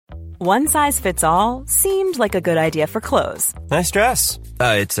One size fits all seemed like a good idea for clothes. Nice dress.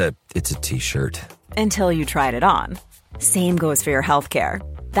 It's a t-shirt. Until you tried it on. Same goes for your healthcare.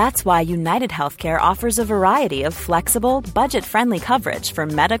 That's why United Healthcare offers a variety of flexible, budget-friendly coverage for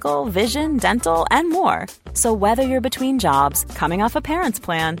medical, vision, dental, and more. So whether you're between jobs, coming off a parent's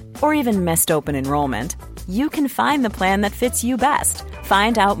plan, or even missed open enrollment, you can find the plan that fits you best.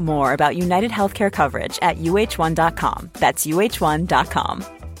 Find out more about United Healthcare coverage at uh1.com. That's uh1.com.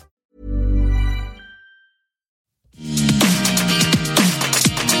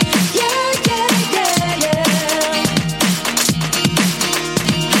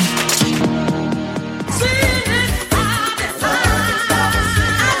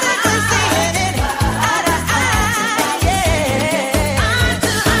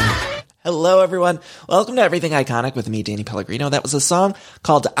 Hello, everyone. Welcome to Everything Iconic with me, Danny Pellegrino. That was a song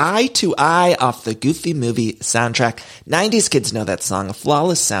called Eye to Eye off the Goofy movie soundtrack. 90s kids know that song, a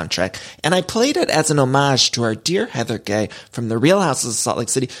flawless soundtrack. And I played it as an homage to our dear Heather Gay from the Real Houses of Salt Lake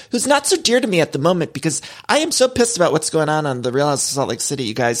City, who's not so dear to me at the moment because I am so pissed about what's going on the Real Houses of Salt Lake City,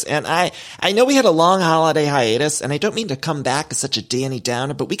 you guys. And I know we had a long holiday hiatus, and I don't mean to come back as such a Danny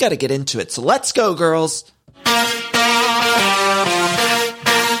Downer, but we got to get into it. So let's go, girls.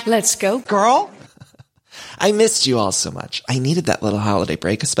 Let's go, girl. I missed you all so much. I needed that little holiday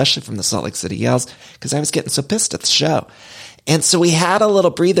break, especially from the Salt Lake City Yells, because I was getting so pissed at the show. And so we had a little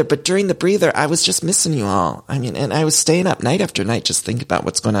breather, but during the breather, I was just missing you all. I mean, and I was staying up night after night just thinking about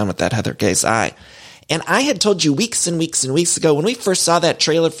what's going on with that Heather Gay's eye. And I had told you weeks and weeks and weeks ago, when we first saw that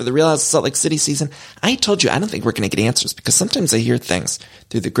trailer for the Real Houses of Salt Lake City season, I told you I don't think we're going to get answers because sometimes I hear things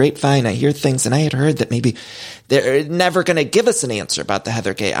through the grapevine. I hear things, and I had heard that maybe they're never going to give us an answer about the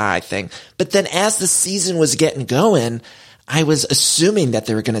Heather Gay eye thing. But then as the season was getting going, I was assuming that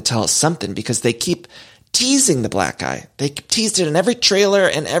they were going to tell us something because they keep teasing the black eye. They teased it in every trailer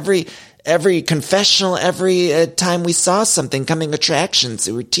and every confessional, every time we saw something coming attractions,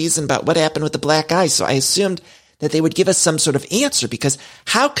 they were teasing about what happened with the black eye. So I assumed that they would give us some sort of answer because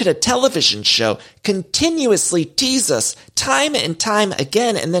how could a television show continuously tease us time and time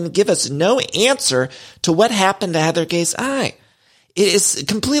again and then give us no answer to what happened to Heather Gay's eye? It is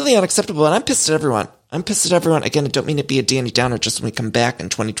completely unacceptable, and I'm pissed at everyone. Again, I don't mean to be a Danny Downer just when we come back in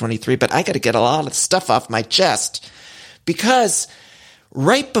 2023, but I got to get a lot of stuff off my chest because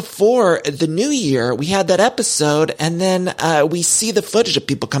right before the new year, we had that episode, and then we see the footage of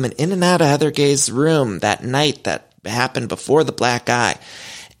people coming in and out of Heather Gay's room that night that happened before the black eye.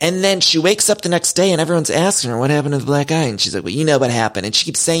 And then she wakes up the next day, and everyone's asking her, what happened to the black eye? And she's like, well, you know what happened. And she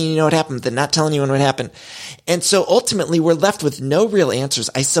keeps saying, you know what happened, but then not telling anyone what happened. And so ultimately, we're left with no real answers.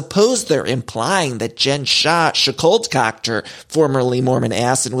 I suppose they're implying that Jen Shah, Shakold-Cockter, formerly Mormon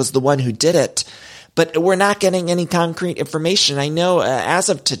Acid, was the one who did it. But we're not getting any concrete information. I know as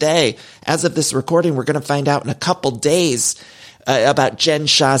of today, as of this recording, we're going to find out in a couple days about Jen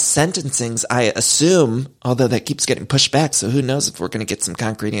Shah's sentencings, I assume, although that keeps getting pushed back, so who knows if we're going to get some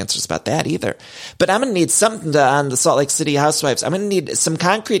concrete answers about that either. But I'm going to need something on the Salt Lake City Housewives. I'm going to need some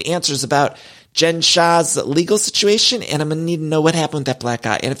concrete answers about Jen Shah's legal situation, and I'm going to need to know what happened with that black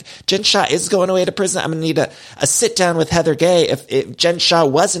eye. And if Jen Shah is going away to prison, I'm going to need a sit down with Heather Gay. If Jen Shah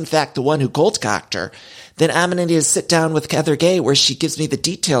was in fact the one who cold-cocked her, then I'm going to need to sit down with Heather Gay where she gives me the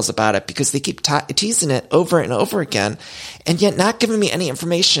details about it because they keep teasing it over and over again and yet not giving me any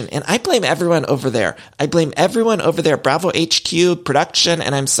information. And I blame everyone over there. Bravo HQ, production,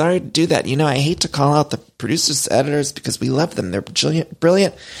 and I'm sorry to do that. You know, I hate to call out the producers, editors, because we love them. They're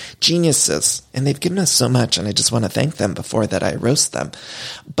brilliant geniuses, and they've given us so much, and I just want to thank them before that I roast them.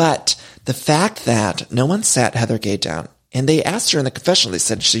 But the fact that no one sat Heather Gay down, and they asked her in the confessional, they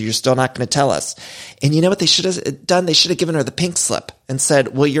said, so you're still not going to tell us. And you know what they should have done? They should have given her the pink slip and said,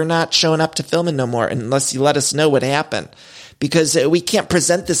 well, you're not showing up to filming no more unless you let us know what happened. Because we can't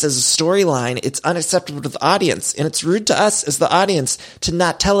present this as a storyline. It's unacceptable to the audience. And it's rude to us as the audience to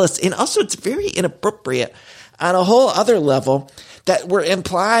not tell us. And also it's very inappropriate on a whole other level that we're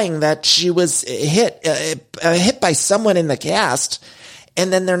implying that she was hit by someone in the cast.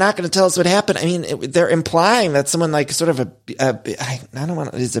 And then they're not going to tell us what happened. I mean, they're implying that someone like sort of I don't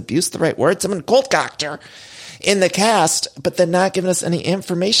want to, is abuse the right word? Someone cold-cocked her in the cast, but then not giving us any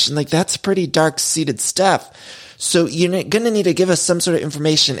information. Like, that's pretty dark-seated stuff. So you're going to need to give us some sort of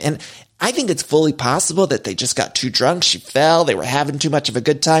information. And I think it's fully possible that they just got too drunk. She fell. They were having too much of a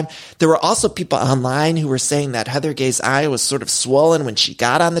good time. There were also people online who were saying that Heather Gay's eye was sort of swollen when she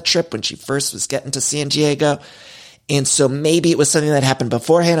got on the trip, when she first was getting to San Diego. And so maybe it was something that happened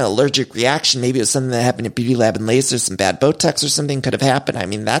beforehand, an allergic reaction. Maybe it was something that happened at Beauty Lab and Laser. Some bad Botox or something could have happened. I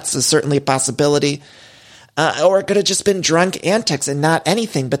mean, that's certainly a possibility. Or it could have just been drunk antics and not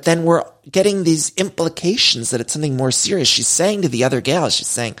anything. But then we're getting these implications that it's something more serious. She's saying to the other gal, she's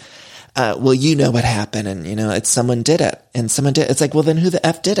saying, well, you know what happened, and it's someone did it, and someone did. It's like, well, then who the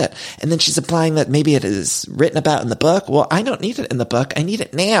F did it? And then she's implying that maybe it is written about in the book. Well, I don't need it in the book. I need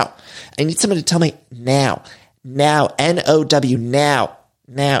it now. I need someone to tell me now, N-O-W, now.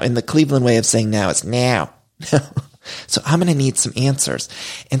 In the Cleveland way of saying now, it's now. So I'm going to need some answers.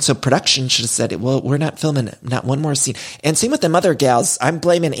 And so production should have said, well, we're not filming not one more scene. And same with them other gals. I'm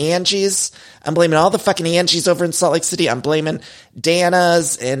blaming Angie's. I'm blaming all the fucking Angie's over in Salt Lake City. I'm blaming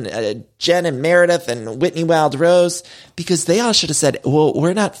Dana's and Jen and Meredith and Whitney Wild Rose, because they all should have said, well,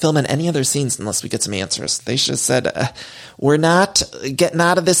 we're not filming any other scenes unless we get some answers. They should have said, we're not getting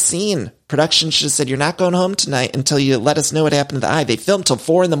out of this scene. Production should have said, you're not going home tonight until you let us know what happened to the eye. They filmed till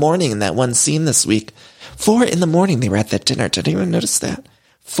 4 a.m. in that one scene this week. 4 a.m. they were at that dinner. Did anyone notice that?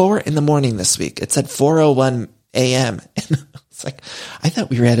 4 a.m. this week. It said 4:01 a.m. And it's like, I thought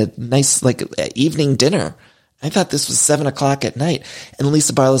we were at a nice, evening dinner. I thought this was 7 o'clock at night. And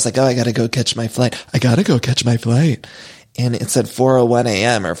Lisa Barlow's like, oh, I gotta go catch my flight. And it said 4:01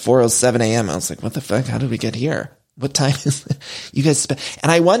 a.m. or 4:07 a.m. I was like, what the fuck? How did we get here? What time is it? You guys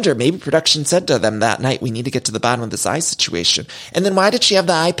and I wonder, maybe production said to them that night, we need to get to the bottom of this eye situation. And then why did she have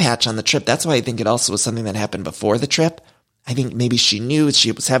the eye patch on the trip? That's why I think it also was something that happened before the trip. I think maybe she knew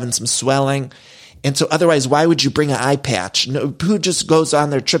she was having some swelling. And so otherwise, why would you bring an eye patch? No, who just goes on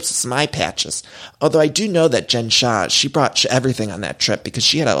their trips with some eye patches? Although I do know that Jen Shah, she brought everything on that trip because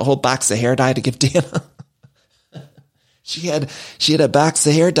she had a whole box of hair dye to give Dana. She had a box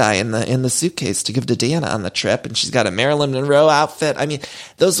of hair dye in the suitcase to give to Dana on the trip, and she's got a Marilyn Monroe outfit. I mean,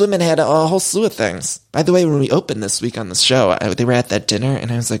 those women had a whole slew of things. By the way, when we opened this week on the show, they were at that dinner, and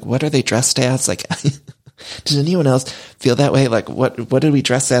I was like, what are they dressed as? Like, did anyone else feel that way? Like, what did we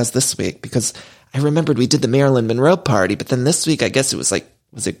dress as this week? Because I remembered we did the Marilyn Monroe party, but then this week, I guess it was like,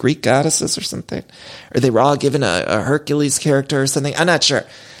 was it Greek goddesses or something? Or they were all given a Hercules character or something? I'm not sure.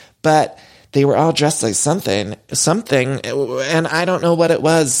 But they were all dressed like something, and I don't know what it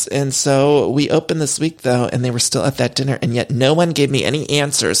was. And so we opened this week, though, and they were still at that dinner, and yet no one gave me any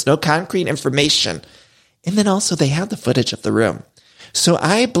answers, no concrete information. And then also they had the footage of the room. So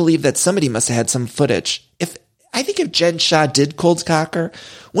I believe that somebody must have had some footage. I think if Jen Shah did cold cock her,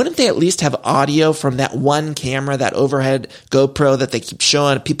 wouldn't they at least have audio from that one camera, that overhead GoPro that they keep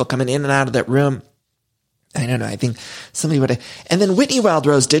showing people coming in and out of that room? I don't know. I think somebody would have. And then Whitney Wild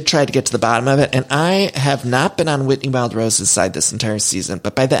Rose did try to get to the bottom of it. And I have not been on Whitney Wild Rose's side this entire season.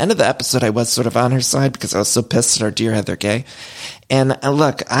 But by the end of the episode, I was sort of on her side because I was so pissed at our dear Heather Gay. And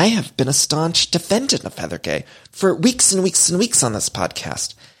look, I have been a staunch defendant of Heather Gay for weeks and weeks and weeks on this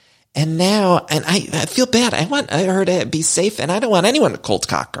podcast. And now, and I feel bad. I want her to be safe, and I don't want anyone to cold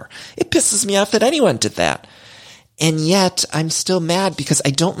cock her. It pisses me off that anyone did that. And yet, I'm still mad because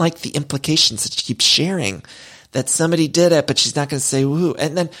I don't like the implications that she keeps sharing, that somebody did it, but she's not going to say who.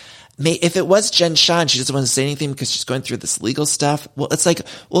 And then, if it was Jen Shah and she doesn't want to say anything because she's going through this legal stuff, well, it's like,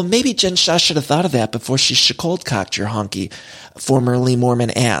 well, maybe Jen Shah should have thought of that before she cold-cocked your honky, formerly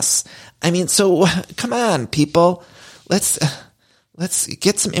Mormon ass. I mean, so, come on, people. Let's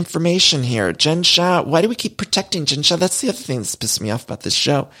get some information here. Jen Shah, why do we keep protecting Jen Shah? That's the other thing that's pissing me off about this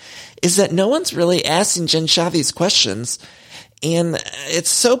show, is that no one's really asking Jen Shah these questions. And it's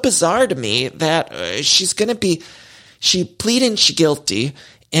so bizarre to me that she pleaded she guilty.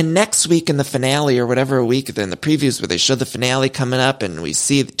 And next week in the finale or whatever week, in the previews where they show the finale coming up and we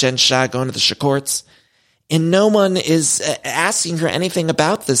see Jen Shah going to the Shakoorts, and no one is asking her anything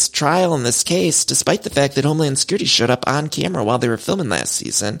about this trial and this case, despite the fact that Homeland Security showed up on camera while they were filming last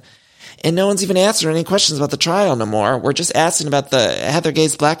season. And no one's even asking her any questions about the trial no more. We're just asking about the Heather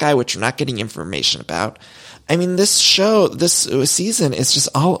Gay's black eye, which we're not getting information about. I mean, this show, this season is just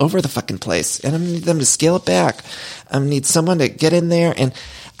all over the fucking place. And I need them to scale it back. I need someone to get in there. And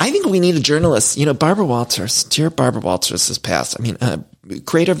I think we need a journalist. You know, Barbara Walters, dear Barbara Walters has passed. I mean,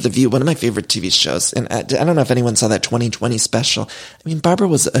 creator of The View, one of my favorite TV shows. And I don't know if anyone saw that 2020 special. I mean, Barbara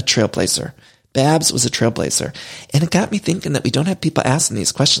was a trailblazer. Babs was a trailblazer. And it got me thinking that we don't have people asking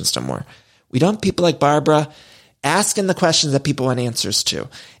these questions no more. We don't have people like Barbara asking the questions that people want answers to.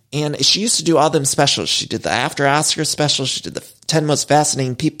 And she used to do all them specials. She did the After Oscar specials. She did the 10 Most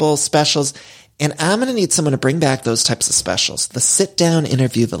Fascinating People specials. And I'm going to need someone to bring back those types of specials. The sit-down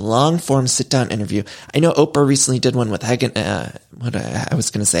interview, the long-form sit-down interview. I know Oprah recently did one with Hagen and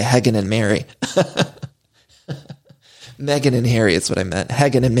Mary. Meghan and Harry is what I meant.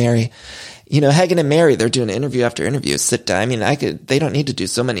 Hagen and Mary. Hagen and Mary, they're doing interview after interview, sit down. I mean, they don't need to do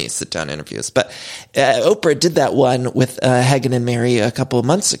so many sit down interviews, but Oprah did that one with Hagen and Mary a couple of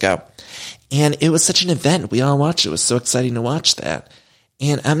months ago. And it was such an event. We all watched it. It was so exciting to watch that.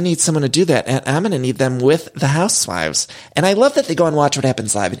 And I'm going to need someone to do that. And I'm going to need them with the housewives. And I love that they go on Watch What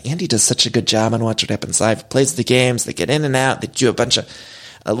Happens Live. And Andy does such a good job on Watch What Happens Live. Plays the games. They get in and out. They do a bunch of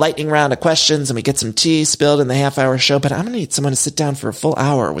a lightning round of questions, and we get some tea spilled in the half-hour show. But I'm going to need someone to sit down for a full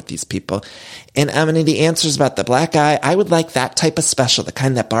hour with these people. And I'm going to need the answers about the black eye. I would like that type of special, the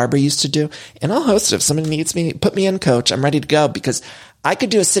kind that Barbara used to do. And I'll host it. If somebody needs me, put me in, coach. I'm ready to go, because I could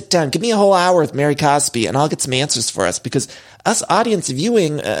do a sit down. Give me a whole hour with Mary Cosby, and I'll get some answers for us, because us audience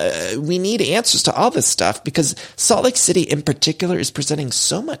viewing, we need answers to all this stuff, because Salt Lake City in particular is presenting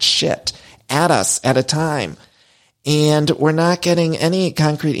so much shit at us at a time. And we're not getting any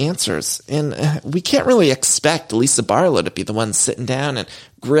concrete answers. And we can't really expect Lisa Barlow to be the one sitting down and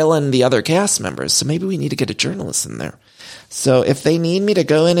grilling the other cast members. So maybe we need to get a journalist in there. So if they need me to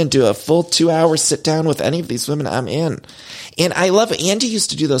go in and do a full 2-hour sit down with any of these women, I'm in. And I love it. Andy used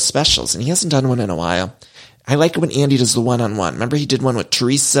to do those specials, and he hasn't done one in a while. I like it when Andy does the one-on-one. Remember he did one with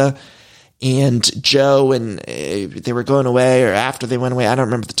Teresa and Joe, and they were going away, or after they went away. I don't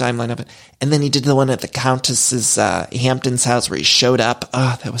remember the timeline of it. And then he did the one at the Countess's Hampton's house where he showed up.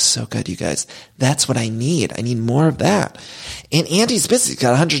 Oh, that was so good, you guys. That's what I need. I need more of that. And Andy's busy. He's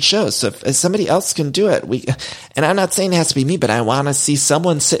got 100 shows. So if somebody else can do it, and I'm not saying it has to be me, but I want to see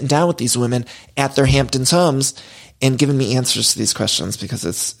someone sitting down with these women at their Hamptons homes and giving me answers to these questions, because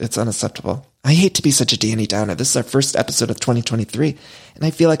it's unacceptable. I hate to be such a Danny Downer. This is our first episode of 2023, and I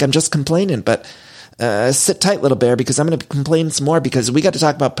feel like I'm just complaining, but sit tight, little bear, because I'm going to complain some more, because we got to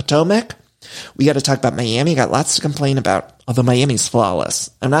talk about Potomac. We got to talk about Miami. Got lots to complain about, although Miami's flawless.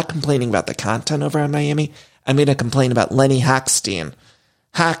 I'm not complaining about the content over on Miami. I'm going to complain about Lenny Hochstein.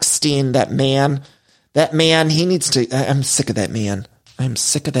 Hochstein, that man, he needs to, I'm sick of that man. I'm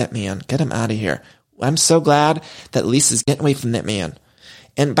sick of that man. Get him out of here. I'm so glad that Lisa's getting away from that man.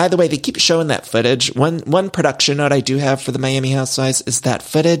 And by the way, they keep showing that footage. One production note I do have for the Miami Housewives is that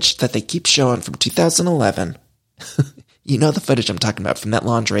footage that they keep showing from 2011. You know the footage I'm talking about, from that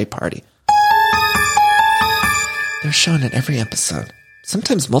lingerie party. They're showing it every episode.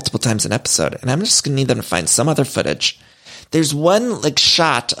 Sometimes multiple times an episode. And I'm just going to need them to find some other footage. There's one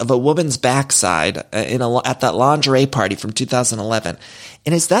shot of a woman's backside at that lingerie party from 2011.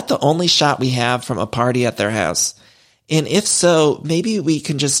 And is that the only shot we have from a party at their house? And if so, maybe we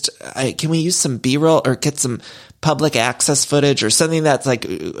can can we use some B-roll or get some public access footage or something that's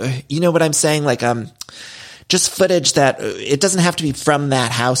you know what I'm saying? Just footage that it doesn't have to be from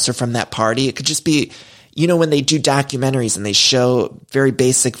that house or from that party. It could just be, when they do documentaries and they show very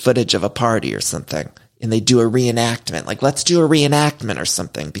basic footage of a party or something. And they do a reenactment. Let's do a reenactment or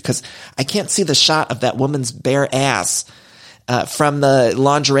something, because I can't see the shot of that woman's bare ass from the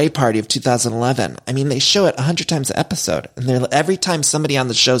lingerie party of 2011. I mean, they show it 100 times an episode. And every time somebody on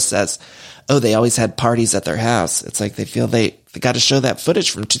the show says, oh, they always had parties at their house, it's like they feel they got to show that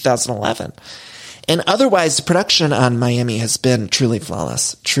footage from 2011. And otherwise, the production on Miami has been truly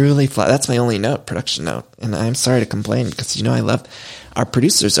flawless. Truly flawless. That's my only note, production note. And I'm sorry to complain, because I love our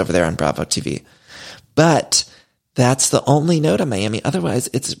producers over there on Bravo TV. But that's the only note on Miami. Otherwise,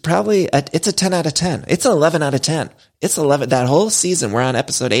 it's probably it's a 10 out of 10. It's an 11 out of 10. It's 11. That whole season, we're on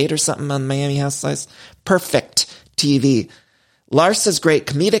episode 8 or something on Miami Housewives. Perfect TV. Larsa's great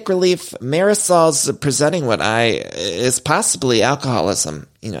comedic relief. Marisol's presenting what is possibly alcoholism.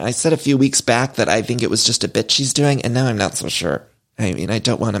 I said a few weeks back that I think it was just a bit she's doing, and now I'm not so sure. I mean, I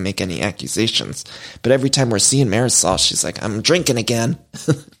don't want to make any accusations, but every time we're seeing Marisol, she's like, I'm drinking again.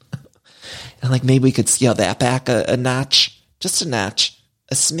 And maybe we could scale that back a notch, just a notch,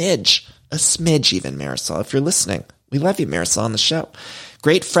 a smidge even, Marisol. If you're listening, we love you, Marisol, on the show.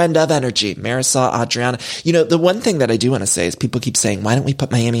 Great friend of Energy, Marisol, Adriana. The one thing that I do want to say is people keep saying, why don't we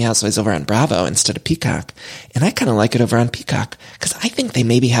put Miami Housewives over on Bravo instead of Peacock? And I kind of like it over on Peacock, because I think they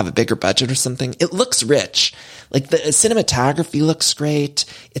maybe have a bigger budget or something. It looks rich. The cinematography looks great.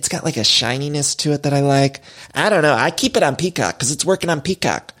 It's got a shininess to it that I like. I don't know. I keep it on Peacock because it's working on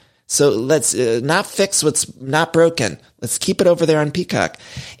Peacock. So let's not fix what's not broken. Let's keep it over there on Peacock.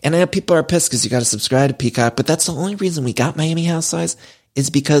 And I know people are pissed because you got to subscribe to Peacock, but that's the only reason we got Miami Housewives is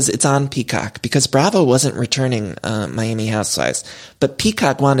because it's on Peacock. Because Bravo wasn't returning Miami Housewives, but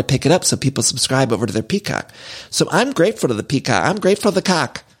Peacock wanted to pick it up, so people subscribe over to their Peacock. So I'm grateful to the Peacock. I'm grateful to the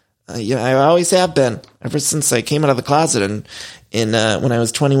cock. I always have been. Ever since I came out of the closet and when I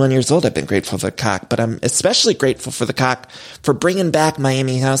was 21 years old, I've been grateful for the cock. But I'm especially grateful for the cock for bringing back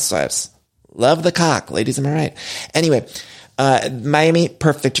Miami Housewives. Love the cock, ladies, am I right? Anyway, Miami,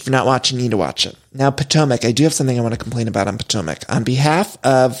 perfect. If you're not watching, you need to watch it. Now, Potomac, I do have something I want to complain about on Potomac. On behalf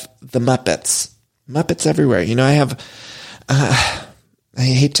of the Muppets everywhere. I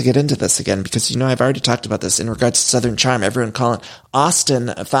hate to get into this again because, I've already talked about this in regards to Southern Charm. Everyone calling Austin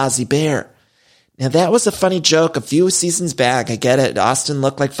Fozzie Bear. Now, that was a funny joke a few seasons back. I get it. Austin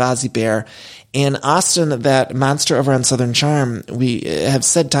looked like Fozzie Bear. And Austin, that monster over on Southern Charm, we have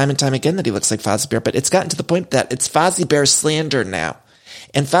said time and time again that he looks like Fozzie Bear, but it's gotten to the point that it's Fozzie Bear slander now.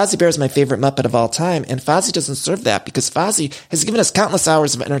 And Fozzie Bear is my favorite Muppet of all time, and Fozzie doesn't serve that because Fozzie has given us countless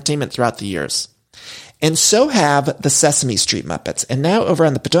hours of entertainment throughout the years. And so have the Sesame Street Muppets. And now over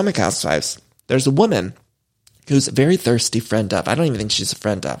on the Potomac Housewives, there's a woman who's a very thirsty friend of. I don't even think she's a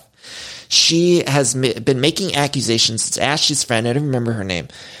friend of. She has been making accusations. It's Ashley's friend. I don't remember her name.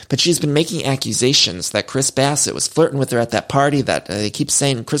 But she's been making accusations that Chris Bassett was flirting with her at that party that they keep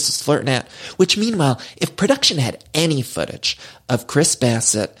saying Chris was flirting at. Which, meanwhile, if production had any footage of Chris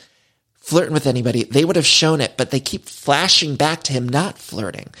Bassett flirting with anybody, they would have shown it, but they keep flashing back to him not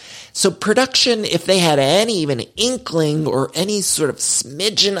flirting. So production, if they had any even inkling or any sort of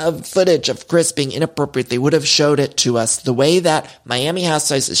smidgen of footage of Chris being inappropriate, they would have showed it to us the way that Miami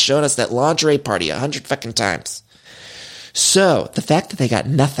Housewives has shown us that lingerie party 100 fucking times. So the fact that they got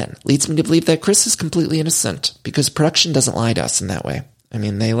nothing leads me to believe that Chris is completely innocent because production doesn't lie to us in that way. I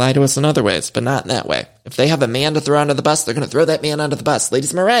mean, they lie to us in other ways, but not in that way. If they have a man to throw under the bus, they're going to throw that man under the bus.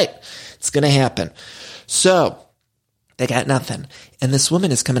 Ladies, am I right? It's going to happen. So they got nothing. And this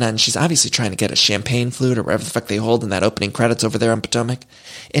woman is coming on, and she's obviously trying to get a champagne flute or whatever the fuck they hold in that opening credits over there on Potomac.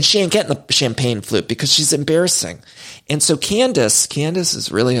 And she ain't getting the champagne flute because she's embarrassing. And so Candace is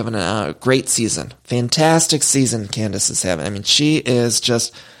really having a great season. Fantastic season Candace is having. I mean, she is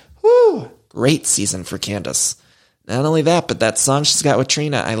just, great season for Candace. Not only that, but that song she's got with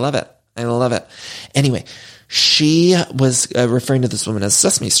Trina, I love it. I love it. Anyway, she was referring to this woman as a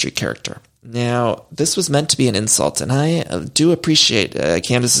Sesame Street character. Now, this was meant to be an insult, and I do appreciate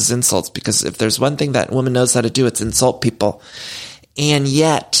Candace's insults because if there's one thing that woman knows how to do, it's insult people. And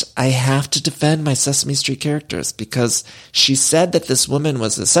yet, I have to defend my Sesame Street characters because she said that this woman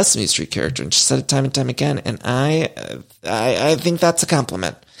was a Sesame Street character, and she said it time and time again, and I think that's a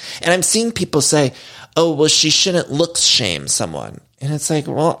compliment. And I'm seeing people say, oh, well, she shouldn't looks shame someone. And it's like,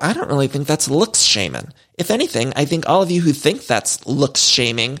 well, I don't really think that's looks shaming. If anything, I think all of you who think that's looks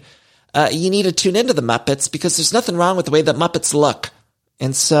shaming, you need to tune into the Muppets because there's nothing wrong with the way that Muppets look.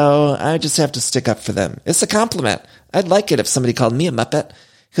 And so I just have to stick up for them. It's a compliment. I'd like it if somebody called me a Muppet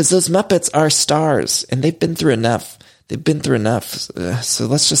because those Muppets are stars and they've been through enough. So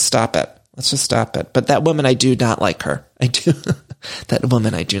let's just stop it. But that woman, I do not like her. I do. That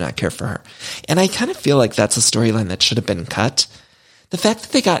woman, I do not care for her. And I kind of feel like that's a storyline that should have been cut. The fact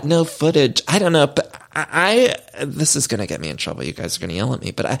that they got no footage, I don't know, but this is going to get me in trouble. You guys are going to yell at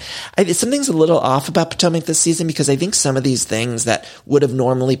me, but something's a little off about Potomac this season because I think some of these things that would have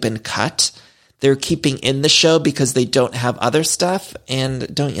normally been cut, they're keeping in the show because they don't have other stuff.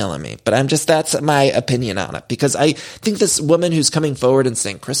 And don't yell at me, but that's my opinion on it because I think this woman who's coming forward and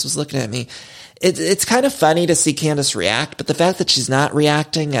saying, Chris was looking at me, it's kind of funny to see Candace react, but the fact that she's not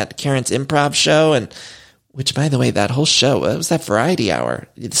reacting at Karen's improv show, and which, by the way, that whole show, what was that Variety Hour?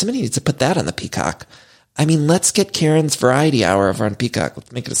 Somebody needs to put that on the Peacock. I mean, let's get Karen's Variety Hour over on Peacock.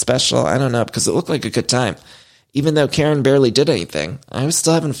 Let's make it a special. I don't know, because it looked like a good time. Even though Karen barely did anything, I was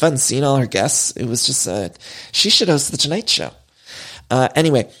still having fun seeing all her guests. It was just, she should host the Tonight Show.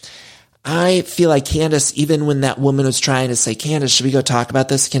 Anyway, I feel like Candace, even when that woman was trying to say, Candace, should we go talk about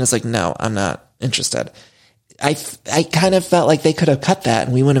this? Candace like, no, I'm not interested. I kind of felt like they could have cut that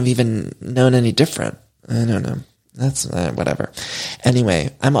and we wouldn't have even known any different. I don't know. That's whatever. Anyway,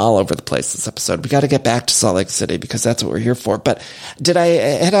 I'm all over the place this episode. We got to get back to Salt Lake City because that's what we're here for. But did I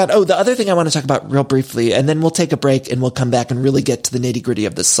head on? Oh, the other thing I want to talk about real briefly, and then we'll take a break and we'll come back and really get to the nitty gritty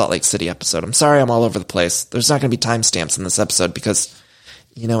of this Salt Lake City episode. I'm sorry I'm all over the place. There's not going to be timestamps in this episode because,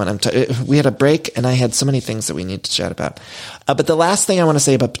 you know what, we had a break and I had so many things that we need to chat about. But the last thing I want to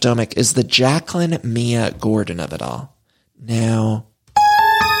say about Potomac is the Jacqueline Mia Gordon of it all. Now,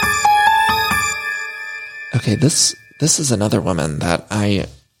 okay, this is another woman that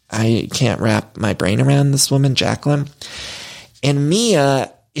I can't wrap my brain around, this woman, Jacqueline. And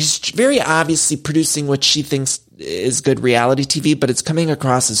Mia is very obviously producing what she thinks is good reality TV, but it's coming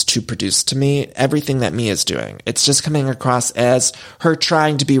across as too produced to me. Everything that Mia is doing, it's just coming across as her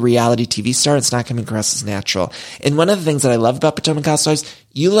trying to be a reality TV star. It's not coming across as natural. And one of the things that I love about Potomac Housewives,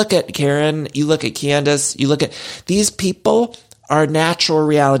 you look at Karen, you look at Candace, you look at these people are natural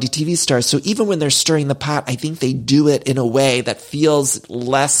reality TV stars. So even when they're stirring the pot, I think they do it in a way that feels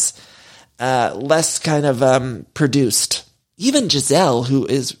less kind of produced. even Giselle, who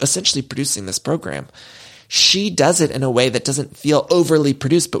is essentially producing this program, she does it in a way that doesn't feel overly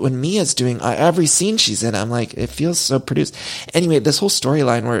produced. But when Mia's doing every scene she's in, I'm like, it feels so produced. Anyway, this whole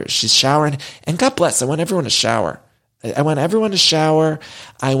storyline where she's showering, and God bless, I want everyone to shower. I want everyone to shower.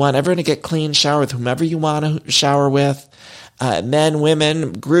 I want everyone to get clean, shower with whomever you want to shower with. Men,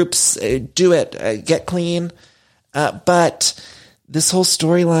 women, groups, do it. Get clean. But this whole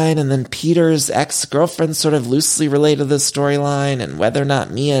storyline, and then Peter's ex-girlfriend sort of loosely related to this storyline, and whether or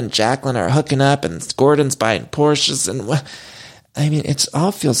not Mia and Jacqueline are hooking up, and Gordon's buying Porsches, and I mean, it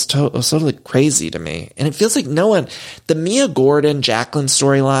all feels totally crazy to me. And it feels like the Mia Gordon, Jacqueline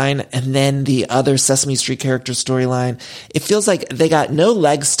storyline, and then the other Sesame Street character storyline, it feels like they got no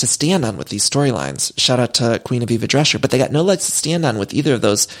legs to stand on with these storylines. Shout out to Queen Aviva Drescher, but they got no legs to stand on with either of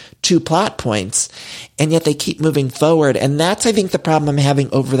those two plot points. And yet they keep moving forward. And that's, I think, the problem I'm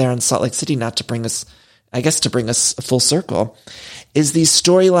having over there in Salt Lake City, to bring us full circle, is these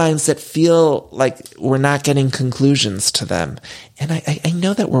storylines that feel like we're not getting conclusions to them. And I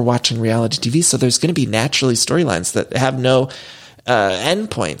know that we're watching reality TV, so there's going to be naturally storylines that have no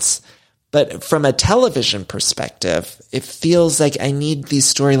endpoints. But from a television perspective, it feels like I need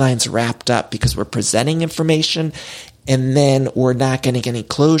these storylines wrapped up, because we're presenting information and then we're not getting any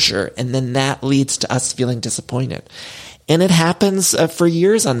closure. And then that leads to us feeling disappointed. And it happens for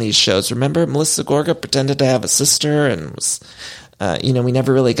years on these shows. Remember, Melissa Gorga pretended to have a sister and was, we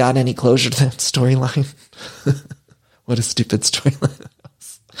never really got any closure to that storyline. What a stupid storyline that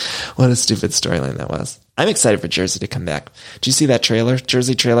was. What a stupid storyline that was. I'm excited for Jersey to come back. Did you see that trailer?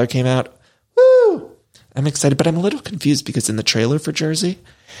 Jersey trailer came out. Woo! I'm excited, but I'm a little confused because in the trailer for Jersey,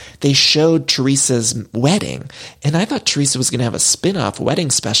 they showed Teresa's wedding, and I thought Teresa was going to have a spin-off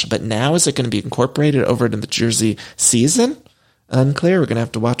wedding special, but now is it going to be incorporated over into the Jersey season? Unclear. We're going to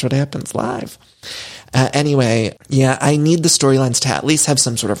have to watch what happens live. Anyway, yeah, I need the storylines to at least have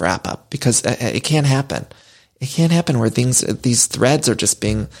some sort of wrap-up, because it can't happen. It can't happen where these threads are just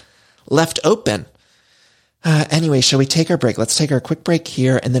being left open. Anyway, shall we take our break? Let's take our quick break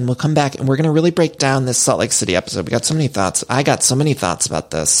here, and then we'll come back, and we're going to really break down this Salt Lake City episode. We got so many thoughts. I got so many thoughts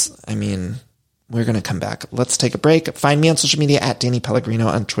about this. I mean, we're going to come back. Let's take a break. Find me on social media at Danny Pellegrino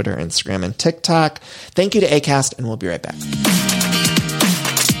on Twitter, Instagram, and TikTok. Thank you to Acast, and we'll be right back.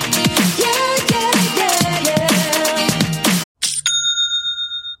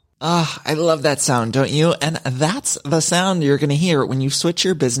 I love that sound, don't you? And that's the sound you're going to hear when you switch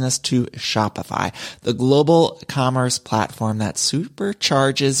your business to Shopify, the global commerce platform that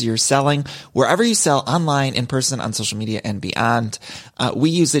supercharges your selling wherever you sell, online, in person, on social media, and beyond. We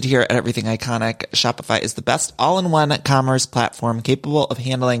use it here at Everything Iconic. Shopify is the best all-in-one commerce platform capable of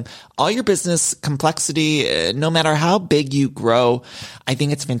handling all your business complexity, no matter how big you grow. I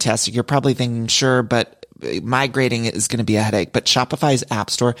think it's fantastic. You're probably thinking, sure, but migrating is going to be a headache, but Shopify's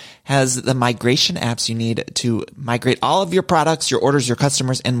App Store has the migration apps you need to migrate all of your products, your orders, your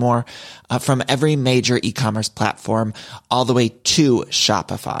customers, and more from every major e-commerce platform all the way to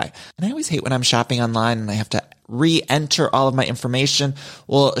Shopify. And I always hate when I'm shopping online and I have to re-enter all of my information.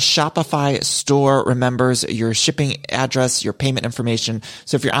 Well, Shopify store remembers your shipping address, your payment information.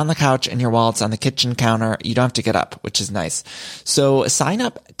 So if you're on the couch and your wallet's on the kitchen counter, you don't have to get up, which is nice. So sign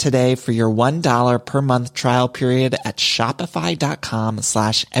up today for your $1 per month trial period at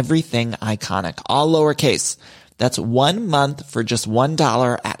shopify.com/everythingiconic, all lowercase. That's 1 month for just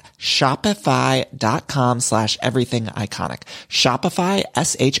 $1 at shopify.com/everythingiconic. Shopify,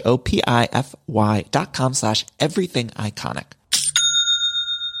 shopify.com/everythingiconic.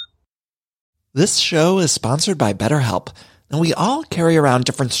 This show is sponsored by BetterHelp. And we all carry around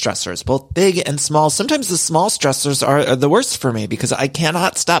different stressors, both big and small. Sometimes the small stressors are the worst for me because I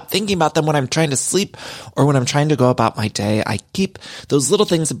cannot stop thinking about them when I'm trying to sleep or when I'm trying to go about my day. I keep those little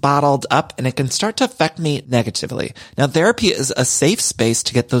things bottled up and it can start to affect me negatively. Now, therapy is a safe space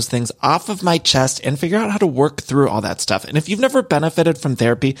to get those things off of my chest and figure out how to work through all that stuff. And if you've never benefited from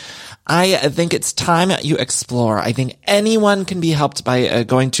therapy, I think it's time you explore. I think anyone can be helped by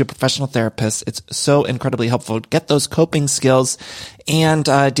going to a professional therapist. It's so incredibly helpful. Get those coping skills and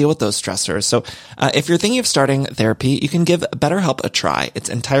deal with those stressors. So if you're thinking of starting therapy, you can give BetterHelp a try. It's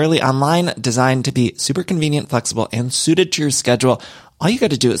entirely online, designed to be super convenient, flexible, and suited to your schedule. All you got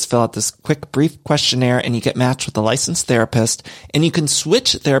to do is fill out this quick, brief questionnaire and you get matched with a licensed therapist, and you can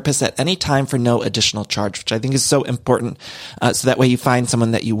switch therapists at any time for no additional charge, which I think is so important. So that way you find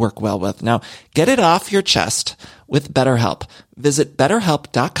someone that you work well with. Now, get it off your chest with BetterHelp. Visit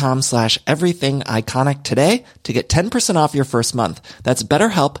BetterHelp.com/everythingiconic today to get 10% off your first month. That's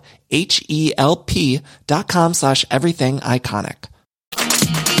BetterHelp, HELP.com/everythingiconic.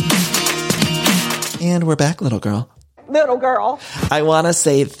 And we're back, little girl. little girl. I want to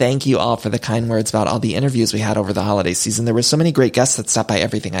say thank you all for the kind words about all the interviews we had over the holiday season. There were so many great guests that stopped by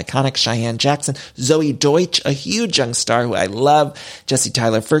Everything Iconic. Cheyenne Jackson, Zoe Deutsch, a huge young star who I love, Jesse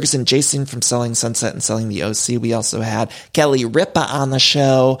Tyler Ferguson, Jason from Selling Sunset and Selling the OC. We also had Kelly Ripa on the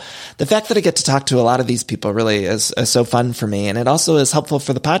show. The fact that I get to talk to a lot of these people really is so fun for me. And it also is helpful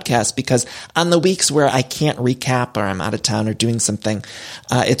for the podcast because on the weeks where I can't recap or I'm out of town or doing something,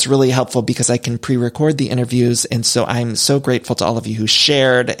 it's really helpful because I can pre-record the interviews. And so I'm so grateful to all of you who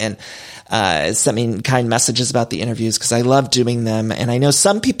shared and sent me kind messages about the interviews because I love doing them. And I know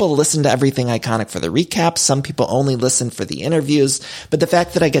some people listen to Everything Iconic for the recap. Some people only listen for the interviews. But the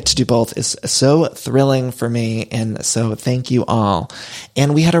fact that I get to do both is so thrilling for me. And so thank you all.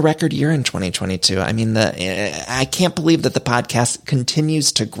 And we had a record year in 2022. I mean, I can't believe that the podcast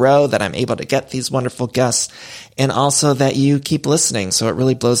continues to grow, that I'm able to get these wonderful guests, and also that you keep listening. So it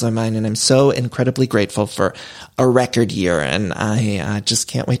really blows my mind. And I'm so incredibly grateful for a record year. And I just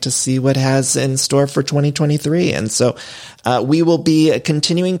can't wait to see what has in store for 2023. And so we will be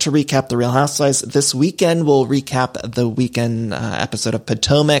continuing to recap The Real Housewives. This weekend, we'll recap the weekend episode of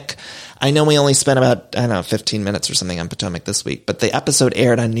Potomac. I know we only spent about, 15 minutes or something on Potomac this week, but the episode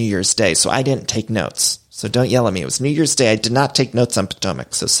aired on New Year's Day, so I didn't take notes. So don't yell at me. It was New Year's Day. I did not take notes on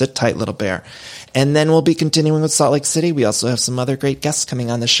Potomac, so sit tight, little bear. And then we'll be continuing with Salt Lake City. We also have some other great guests coming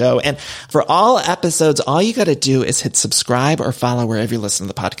on the show. And for all episodes, all you got to do is hit subscribe or follow wherever you listen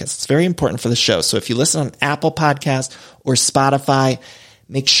to the podcast. It's very important for the show. So if you listen on Apple Podcasts or Spotify,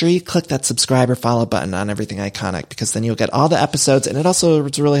 make sure you click that subscribe or follow button on Everything Iconic because then you'll get all the episodes, and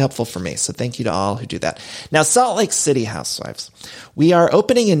it's really helpful for me. So thank you to all who do that. Now, Salt Lake City Housewives. We are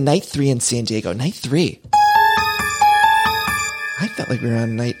opening in night 3 in San Diego. Night 3. I felt like we were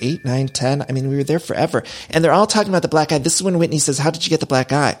on night 8, 9, 10. I mean, we were there forever. And they're all talking about the black eye. This is when Whitney says, how did you get the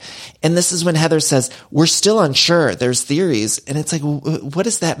black eye? And this is when Heather says, we're still unsure. There's theories. And it's like, what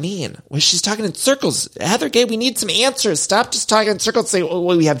does that mean? Well, she's talking in circles. Heather Gay, we need some answers. Stop just talking in circles and say,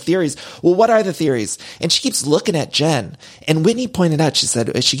 well, we have theories. Well, what are the theories? And she keeps looking at Jen. And Whitney pointed out, she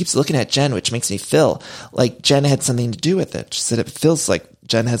said, she keeps looking at Jen, which makes me feel like Jen had something to do with it. She said, it feels like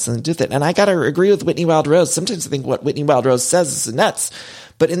Jen has something to do with it. And I got to agree with Whitney Wild Rose. Sometimes I think what Whitney Wild Rose says is nuts.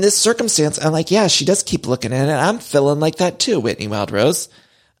 But in this circumstance, I'm like, yeah, she does keep looking at it. I'm feeling like that too, Whitney Wild Rose.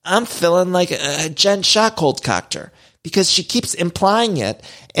 I'm feeling like a Jen Shah cold-cocked her because she keeps implying it.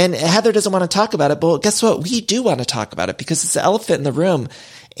 And Heather doesn't want to talk about it. But guess what? We do want to talk about it because it's the elephant in the room.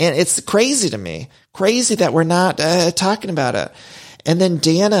 And it's crazy to me. Crazy that we're not talking about it. And then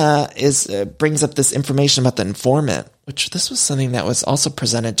Dana brings up this information about the informant, which this was something that was also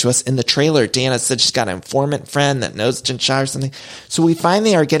presented to us in the trailer. Dana said she's got an informant friend that knows Jen Shah or something. So we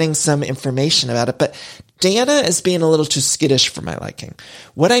finally are getting some information about it. But Dana is being a little too skittish for my liking.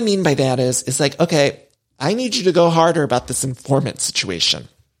 What I mean by that is like, okay, I need you to go harder about this informant situation.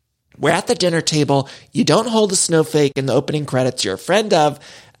 We're at the dinner table. You don't hold a snowflake in the opening credits. You're a friend of.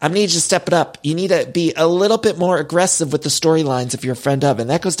 I need you to step it up. You need to be a little bit more aggressive with the storylines if you're a friend of.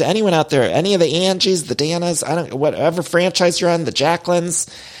 And that goes to anyone out there, any of the Angies, the Danas, whatever franchise you're on, the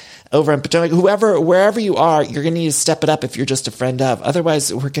Jacquelines over in Potomac, wherever you are, you're going to need to step it up if you're just a friend of.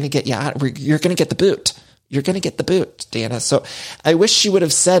 Otherwise, we're going to get you out. You're going to get the boot. You're going to get the boot, Dana. So I wish she would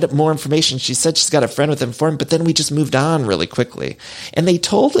have said more information. She said she's got a friend with informant, but then we just moved on really quickly. And they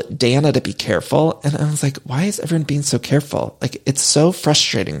told Dana to be careful. And I was like, why is everyone being so careful? Like, it's so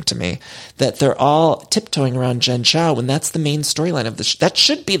frustrating to me that they're all tiptoeing around Jen Shah when that's the main storyline of that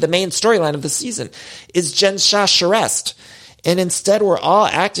should be the main storyline of the season is Jen Shah's arrest. And instead we're all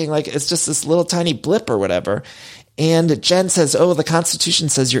acting like it's just this little tiny blip or whatever. And Jen says, oh, the Constitution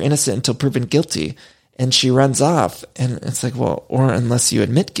says you're innocent until proven guilty. And she runs off, and it's like, well, or unless you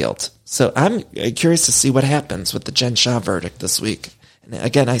admit guilt. So I'm curious to see what happens with the Jen Shah verdict this week. And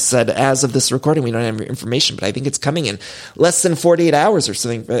again, I said, as of this recording, we don't have information, but I think it's coming in less than 48 hours or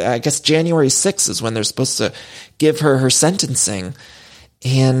something. I guess January 6th is when they're supposed to give her sentencing.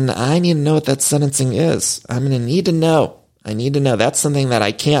 And I need to know what that sentencing is. I'm going to need to know. I need to know. That's something that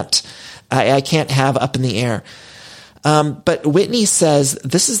I can't have up in the air. But Whitney says,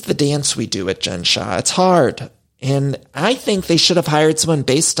 this is the dance we do at Jen Shah. It's hard. And I think they should have hired someone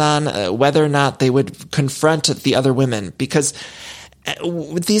based on whether or not they would confront the other women because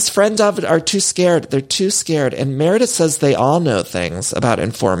these friends of it are too scared. They're too scared. And Meredith says they all know things about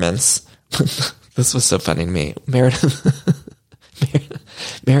informants. This was so funny to me. Meredith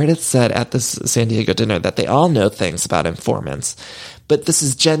said at this San Diego dinner that they all know things about informants, but this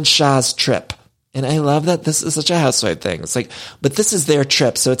is Jen Shah's trip. And I love that this is such a housewife thing. It's like, but this is their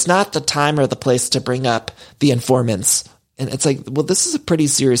trip. So it's not the time or the place to bring up the informants And it's like, well, this is a pretty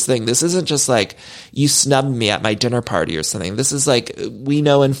serious thing. This isn't just like you snubbed me at my dinner party or something. This is like, we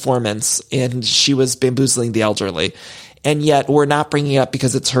know informants and she was bamboozling the elderly. And yet we're not bringing it up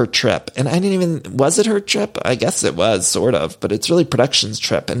because it's her trip. And I didn't even, was it her trip? I guess it was, sort of, but it's really production's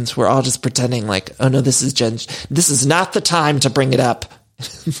trip. And we're all just pretending like, oh no, this is Jen. This is not the time to bring it up.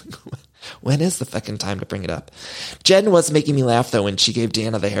 When is the fucking time to bring it up? Jen was making me laugh though when she gave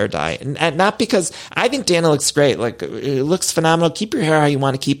Dana the hair dye. And not because, I think Dana looks great. Like, it looks phenomenal. Keep your hair how you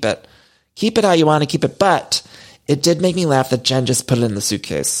want to keep it. Keep it how you want to keep it. But it did make me laugh that Jen just put it in the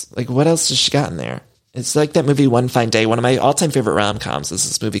suitcase. Like, what else has she got in there? It's like that movie One Fine Day. One of my all-time favorite rom-coms is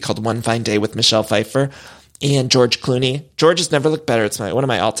this movie called One Fine Day with Michelle Pfeiffer and George Clooney. George has never looked better. It's one of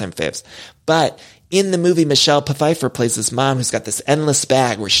my all-time faves. But in the movie, Michelle Pfeiffer plays this mom who's got this endless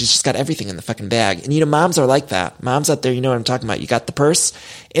bag where she's just got everything in the fucking bag. And, moms are like that. Moms out there, you know what I'm talking about. You got the purse.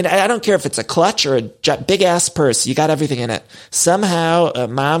 And I don't care if it's a clutch or a big-ass purse. You got everything in it. Somehow,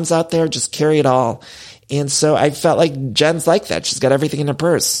 moms out there just carry it all. And so I felt like Jen's like that. She's got everything in her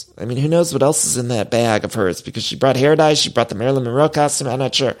purse. I mean, who knows what else is in that bag of hers? Because she brought hair dye. She brought the Marilyn Monroe costume. I'm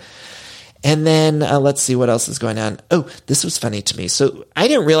not sure. And then let's see what else is going on. Oh, this was funny to me. So I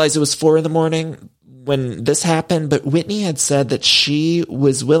didn't realize it was 4 a.m. when this happened, but Whitney had said that she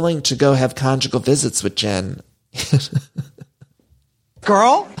was willing to go have conjugal visits with Jen.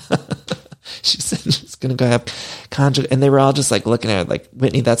 Girl? She said she's going to go have conjugal. And they were all just like looking at her like,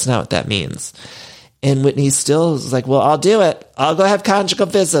 Whitney, that's not what that means. And Whitney still was like, well, I'll do it. I'll go have conjugal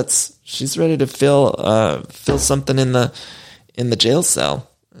visits. She's ready to fill something in the jail cell.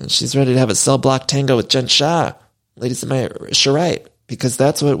 And she's ready to have a cell block tango with Jen Shah. Ladies, am I right? Because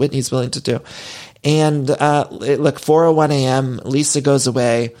that's what Whitney's willing to do. And look, 4:01 a.m., Lisa goes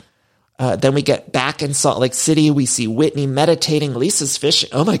away. Then we get back in Salt Lake City. We see Whitney meditating. Lisa's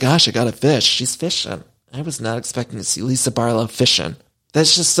fishing. Oh my gosh, I got a fish. She's fishing. I was not expecting to see Lisa Barlow fishing.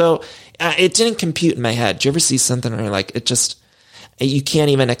 That's just so, it didn't compute in my head. Do you ever see something where like, it just, you can't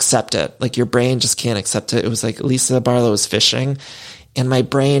even accept it. Like your brain just can't accept it. It was like Lisa Barlow was fishing and my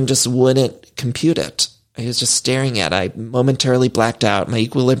brain just wouldn't compute it. I was just staring at it. I momentarily blacked out. My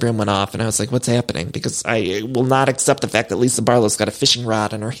equilibrium went off and I was like, what's happening? Because I will not accept the fact that Lisa Barlow's got a fishing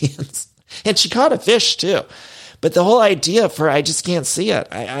rod in her hands. And she caught a fish too. But the whole idea for, I just can't see it.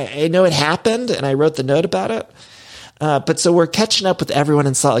 I know it happened and I wrote the note about it. But so we're catching up with everyone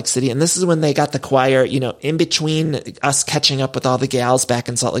in Salt Lake City. And this is when they got the choir, in between us catching up with all the gals back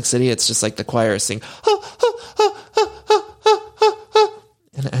in Salt Lake City. It's just like the choir is singing,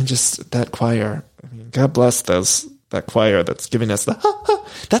 and I just, that choir, I mean, God bless that choir that's giving us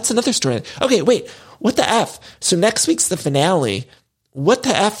that's another story. Okay, wait, what the F? So next week's the finale. What the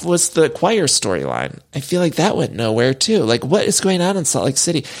F was the choir storyline? I feel like that went nowhere too. Like, what is going on in Salt Lake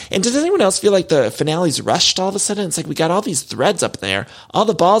City? And does anyone else feel like the finale's rushed all of a sudden? It's like we got all these threads up in the air, all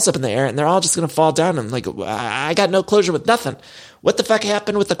the balls up in the air, and they're all just going to fall down. And like, I got no closure with nothing. What the fuck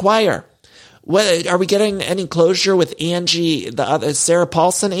happened with the choir? What, are we getting any closure with Angie, the other Sarah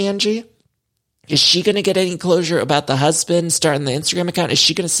Paulson Angie? Is she going to get any closure about the husband starting the Instagram account? Is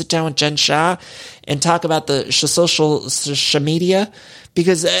she going to sit down with Jen Shah and talk about the social media?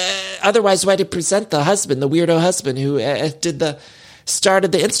 Because otherwise, why did present the husband, the weirdo husband who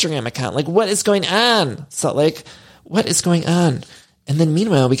started the Instagram account? Like, what is going on? So, like, what is going on? And then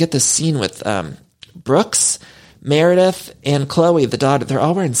meanwhile, we get this scene with Brooks, Meredith, and Chloe, the daughter. They're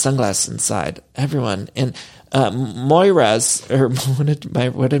all wearing sunglasses inside. Everyone. And Moira's, or what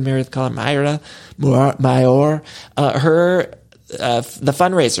did Meredith call her? Mayor, the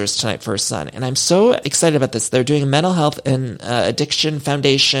fundraisers tonight for her son. And I'm so excited about this. They're doing a mental health and addiction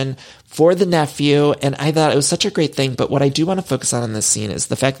foundation for the nephew. And I thought it was such a great thing. But what I do want to focus on in this scene is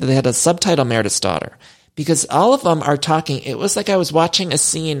the fact that they had a subtitle Meredith's daughter. Because all of them are talking. It was like I was watching a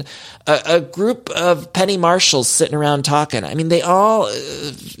scene, a group of Penny Marshalls sitting around talking. I mean, they all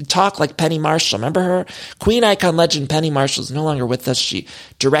talk like Penny Marshall. Remember her? Queen icon legend Penny Marshall is no longer with us. She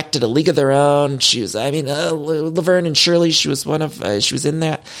directed A League of Their Own. She was, Laverne and Shirley. She was she was in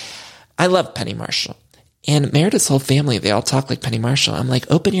that. I love Penny Marshall. And Meredith's whole family, they all talk like Penny Marshall. I'm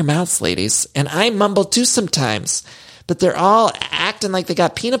like, open your mouths, ladies. And I mumble too sometimes. But they're all acting like they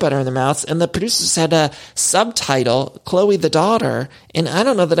got peanut butter in their mouths. And the producers had a subtitle, Chloe the daughter. And I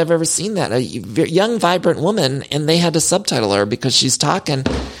don't know that I've ever seen that. A young, vibrant woman, and they had to subtitle her because she's talking.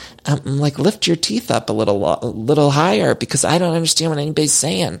 I'm like, lift your teeth up a little higher because I don't understand what anybody's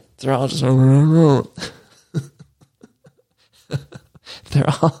saying. They're all just... They're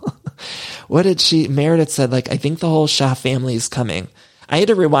all... What did Meredith said, like, I think the whole Shah family is coming. I had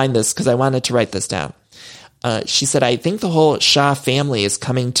to rewind this because I wanted to write this down. She said, I think the whole Shah family is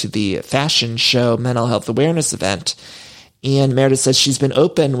coming to the fashion show mental health awareness event. And Meredith says she's been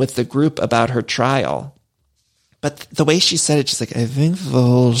open with the group about her trial. But the way she said it, she's like, I think the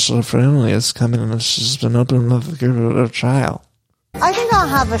whole family is coming and she's been open with the group about her trial. I think I'll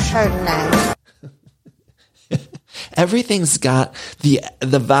have a Chardonnay. Everything's got the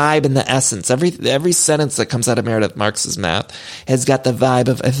vibe and the essence. Every sentence that comes out of Meredith Marks's mouth has got the vibe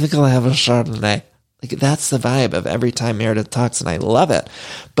of, I think I'll have a Chardonnay. Like, that's the vibe of every time Meredith talks, and I love it.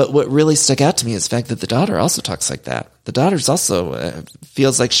 But what really stuck out to me is the fact that the daughter also talks like that. The daughter's also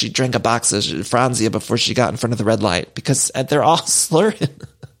feels like she drank a box of Franzia before she got in front of the red light, because they're all slurring.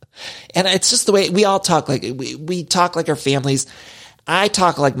 And it's just the way we all talk. Like, we talk like our families. I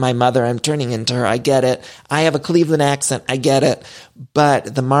talk like my mother. I'm turning into her. I get it. I have a Cleveland accent. I get it.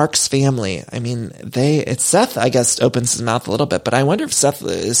 But the Marks family, I mean, it's Seth, I guess, opens his mouth a little bit. But I wonder if Seth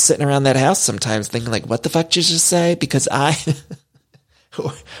is sitting around that house sometimes thinking like, what the fuck did you just say? Because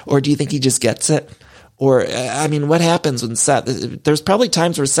or do you think he just gets it? Or, I mean, what happens when Seth, there's probably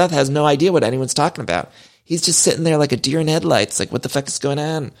times where Seth has no idea what anyone's talking about. He's just sitting there like a deer in headlights. Like, what the fuck is going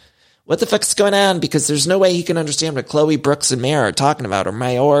on? What the fuck is going on? Because there's no way he can understand what Chloe, Brooks, and Mare are talking about, or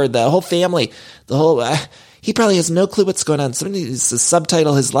Mayor, the whole family, he probably has no clue what's going on. Somebody needs to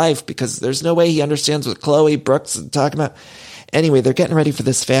subtitle his life, because there's no way he understands what Chloe, Brooks are talking about. Anyway, they're getting ready for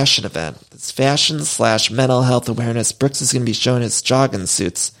this fashion event. It's fashion/mental health awareness. Brooks is going to be showing his jogging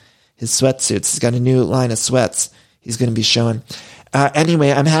suits, his sweatsuits. He's got a new line of sweats he's going to be showing.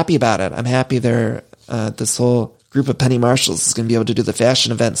 Anyway, I'm happy about it. I'm happy this whole group of Penny Marshalls is going to be able to do the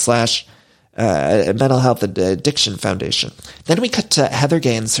fashion event / mental health addiction foundation. Then we cut to Heather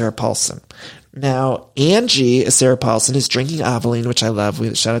Gay and Sarah Paulson. Now, Angie, Sarah Paulson, is drinking Aveline, which I love.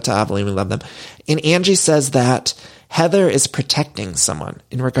 Shout out to Aveline. We love them. And Angie says that Heather is protecting someone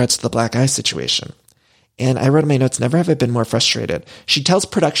in regards to the black eye situation. And I wrote in my notes, never have I been more frustrated. She tells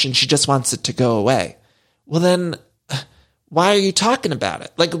production she just wants it to go away. Well, then why are you talking about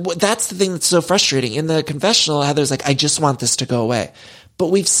it? Like, that's the thing that's so frustrating. In the confessional, Heather's like, I just want this to go away.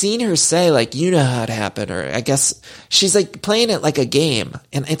 But we've seen her say, like, you know how it happened, or I guess she's like playing it like a game.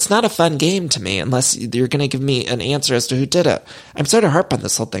 And it's not a fun game to me unless you're going to give me an answer as to who did it. I'm sorry to harp on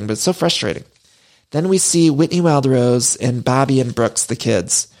this whole thing, but it's so frustrating. Then we see Whitney Wild-Rose and Bobby and Brooks, the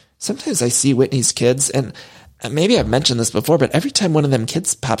kids. Sometimes I see Whitney's kids, and maybe I've mentioned this before, but every time one of them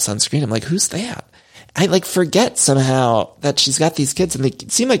kids pops on screen, I'm like, who's that? I like forget somehow that she's got these kids, and they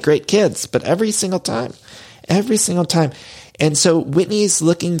seem like great kids, but every single time. And so Whitney's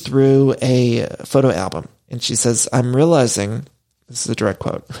looking through a photo album, and she says, I'm realizing, this is a direct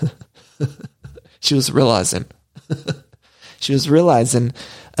quote, she was realizing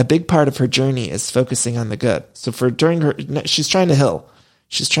a big part of her journey is focusing on the good. So she's trying to heal.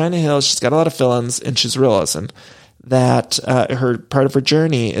 She's got a lot of fill-ins, and she's realizing that her part of her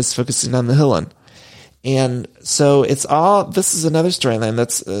journey is focusing on the healing. And so this is another storyline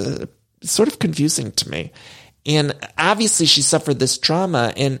that's sort of confusing to me. And obviously she suffered this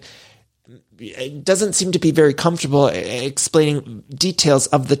trauma and it doesn't seem to be very comfortable explaining details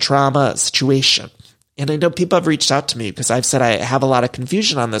of the trauma situation. And I know people have reached out to me because I've said I have a lot of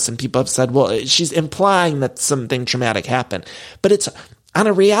confusion on this, and people have said, well, she's implying that something traumatic happened. But it's on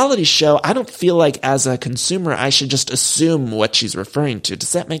a reality show. I don't feel like as a consumer, I should just assume what she's referring to.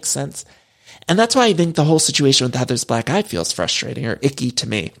 Does that make sense? And that's why I think the whole situation with Heather's black eye feels frustrating or icky to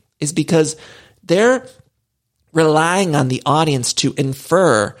me, is because they're relying on the audience to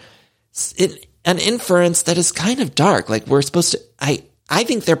infer an inference that is kind of dark. Like, we're supposed to, I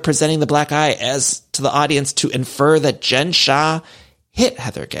think they're presenting the black eye as to the audience to infer that Jen Shah hit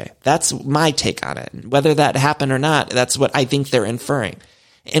Heather Gay. That's my take on it. Whether that happened or not, that's what I think they're inferring.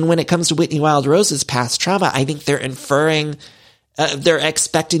 And when it comes to Whitney Wild-Rose's past trauma, I think they're inferring, they're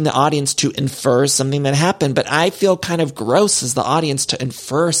expecting the audience to infer something that happened. But I feel kind of gross as the audience to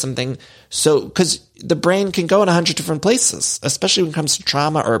infer something. So, because the brain can go in 100 different places, especially when it comes to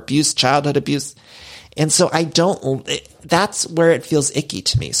trauma or abuse, childhood abuse. And so that's where it feels icky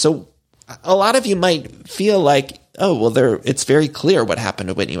to me. So a lot of you might feel like, oh, well, it's very clear what happened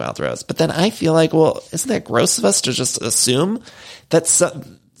to Whitney Wild-Rose. But then I feel like, well, isn't that gross of us to just assume that's,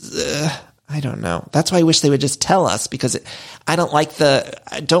 I don't know. That's why I wish they would just tell us, because I don't want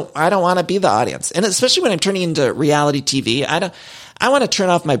to be the audience. And especially when I'm turning into reality TV, I want to turn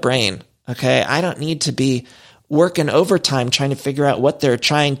off my brain. Okay. I don't need to be working overtime trying to figure out what they're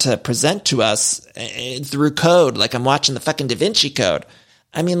trying to present to us through code. Like I'm watching the fucking Da Vinci Code.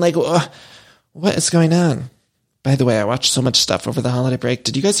 I mean, like, what is going on? By the way, I watched so much stuff over the holiday break.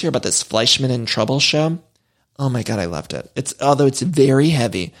 Did you guys hear about this Fleischman in Trouble show? Oh my God, I loved it. Although it's very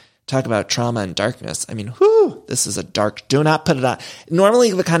heavy. talk about trauma and darkness. I mean, whoo, this is a dark, do not put it on.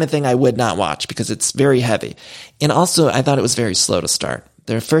 Normally the kind of thing I would not watch because it's very heavy. And also I thought it was very slow to start.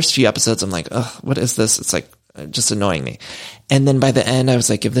 The first few episodes, I'm like, oh, what is this? It's like just annoying me. And then by the end, I was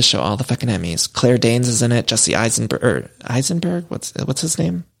like, give this show all the fucking Emmys. Claire Danes is in it. Jesse Eisenberg? What's his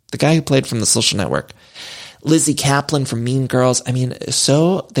name? The guy who played from The Social Network. Lizzie Kaplan from Mean Girls. I mean,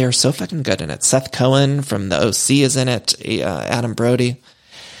 they're so fucking good in it. Seth Cohen from The OC is in it. Adam Brody.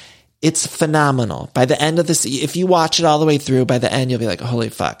 It's phenomenal. By the end of this, if you watch it all the way through, by the end, you'll be like, holy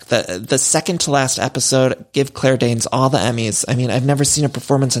fuck. The second to last episode, give Claire Danes all the Emmys. I mean, I've never seen a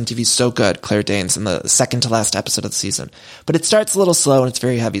performance on TV so good, Claire Danes, in the second to last episode of the season. But it starts a little slow and it's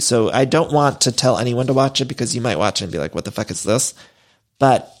very heavy. So I don't want to tell anyone to watch it because you might watch it and be like, what the fuck is this?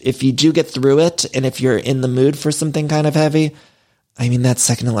 But if you do get through it and if you're in the mood for something kind of heavy, I mean, that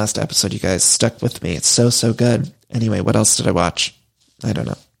second to last episode, you guys stuck with me. It's so good. Anyway, what else did I watch? I don't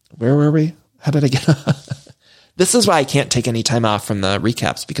know. Where were we? How did I get This is why I can't take any time off from the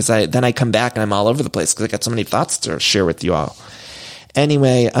recaps because then I come back and I'm all over the place because I got so many thoughts to share with you all.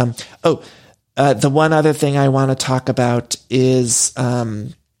 Anyway, the one other thing I want to talk about is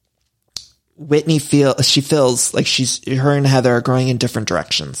Whitney feels like her and Heather are growing in different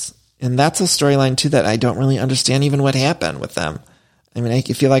directions. And that's a storyline too that I don't really understand even what happened with them. I mean, I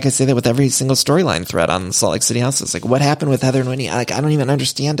feel like I say that with every single storyline thread on Salt Lake City House. It's like, what happened with Heather and Whitney? Like, I don't even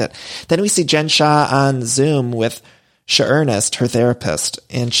understand it. Then we see Jen Shah on Zoom with Sha Ernest, her therapist.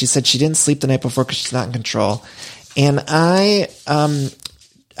 And she said she didn't sleep the night before because she's not in control. And I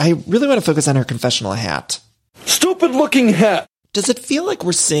really want to focus on her confessional hat. Stupid looking hat. Does it feel like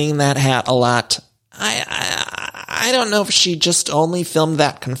we're seeing that hat a lot? I don't know if she just only filmed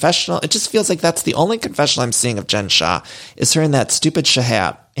that confessional. It just feels like that's the only confessional I'm seeing of Jen Shah is her in that stupid Shah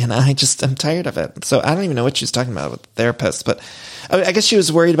hat. And I'm tired of it. So I don't even know what she's talking about with the therapist, but I guess she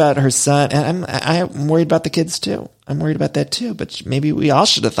was worried about her son. And I'm worried about the kids too. I'm worried about that too, but maybe we all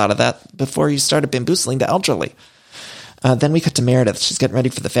should have thought of that before you started bamboozling the elderly. Then we cut to Meredith. She's getting ready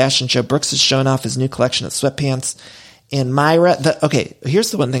for the fashion show. Brooks is showing off his new collection of sweatpants. And Myra,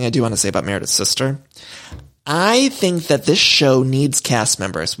 here's the one thing I do want to say about Meredith's sister. I think that this show needs cast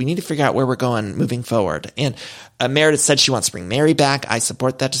members. We need to figure out where we're going moving forward. And Meredith said she wants to bring Mary back. I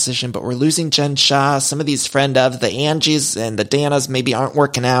support that decision, but we're losing Jen Shah. Some of these friend of the Angies and the Danas maybe aren't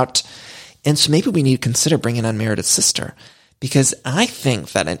working out. And so maybe we need to consider bringing on Meredith's sister. Because I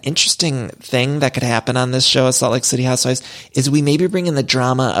think that an interesting thing that could happen on this show, Salt Lake City Housewives, is we maybe bring in the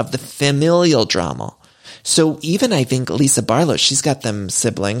drama of the familial drama. So even I think Lisa Barlow, she's got them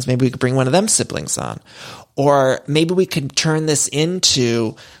siblings. Maybe we could bring one of them siblings on. Or maybe we could turn this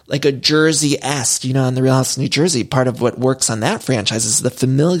into like a Jersey-esque, on the Real House of New Jersey. Part of what works on that franchise is the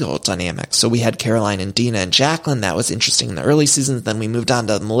familial dynamic. So we had Caroline and Dina and Jacqueline. That was interesting in the early seasons. Then we moved on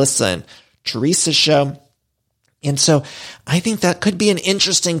to Melissa and Teresa's show. And so I think that could be an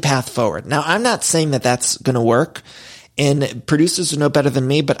interesting path forward. Now, I'm not saying that that's going to work. And producers know better than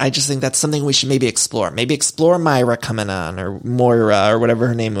me, but I just think that's something we should maybe explore. Maybe explore Myra coming on, or Moira, or whatever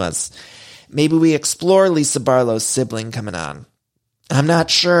her name was. Maybe we explore Lisa Barlow's sibling coming on. I'm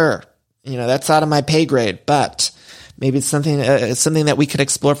not sure. That's out of my pay grade, but maybe it's something that we could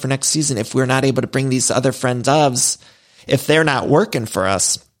explore for next season if we're not able to bring these other friend ofs, if they're not working for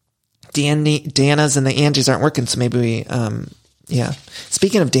us. Dana's and the Angies aren't working, so maybe we, yeah.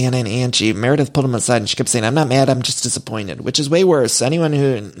 Speaking of Dana and Angie, Meredith pulled them aside and she kept saying, I'm not mad, I'm just disappointed, which is way worse. Anyone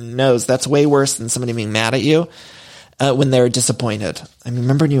who knows, that's way worse than somebody being mad at you when they're disappointed. I mean,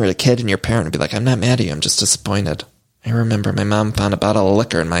 remember when you were a kid and your parent would be like, I'm not mad at you, I'm just disappointed. I remember my mom found a bottle of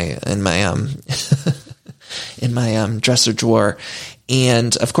liquor in my dresser drawer.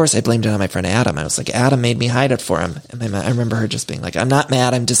 And of course I blamed it on my friend Adam. I was like, Adam made me hide it for him. And I remember her just being like, I'm not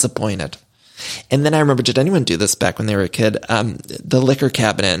mad, I'm disappointed. And then I remember, did anyone do this back when they were a kid? The liquor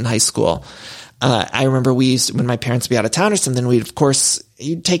cabinet in high school. I remember when my parents would be out of town or something, you'd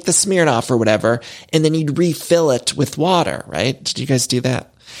take the Smirnoff or whatever, and then you'd refill it with water, right? Did you guys do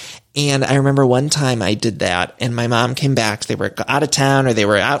that? And I remember one time I did that, and my mom came back. They were out of town or they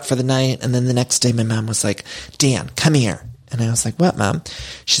were out for the night. And then the next day my mom was like, Dan, come here. And I was like, what, Mom?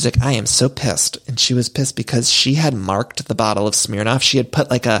 She's like, I am so pissed. And she was pissed because she had marked the bottle of Smirnoff. She had put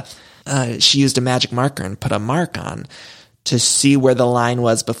she used a magic marker and put a mark on to see where the line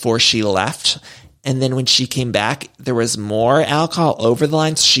was before she left. And then when she came back, there was more alcohol over the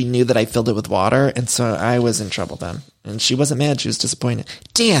line. So she knew that I filled it with water. And so I was in trouble then. And she wasn't mad. She was disappointed.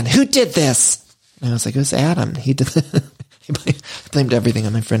 Dan, who did this? And I was like, it was Adam. He did He blamed everything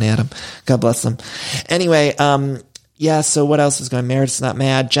on my friend Adam. God bless him. Anyway, yeah, so what else is going on? Meredith's not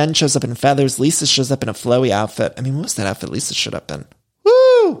mad. Jen shows up in feathers. Lisa shows up in a flowy outfit. I mean, what was that outfit Lisa showed up in?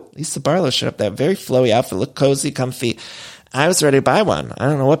 Woo! woo! Lisa Barlow showed up. That very flowy outfit, looked cozy, comfy. I was ready to buy one. I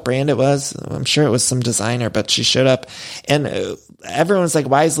don't know what brand it was. I'm sure it was some designer, but she showed up and everyone was like,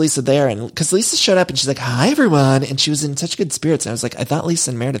 why is Lisa there? And because Lisa showed up and she's like, hi, everyone. And she was in such good spirits. And I was like, I thought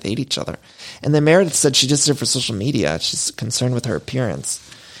Lisa and Meredith hate each other. And then Meredith said she just did it for social media. She's concerned with her appearance.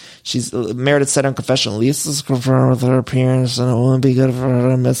 Meredith said on confessional, Lisa's concerned with her appearance and it won't be good for her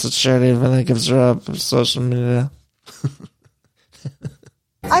to miss a charity event that gives her up on social media.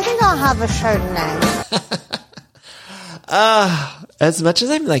 I think I'll have a Chardonnay. As much as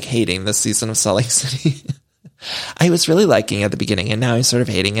I'm like hating this season of Salt Lake City, I was really liking it at the beginning and now I'm sort of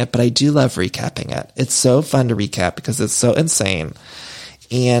hating it, but I do love recapping it. It's so fun to recap because it's so insane.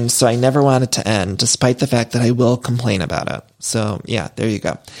 And so I never want it to end, despite the fact that I will complain about it. So yeah, there you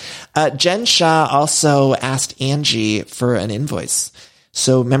go. Jen Shah also asked Angie for an invoice.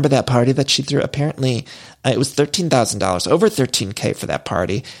 So remember that party that she threw? Apparently it was $13,000, over $13K for that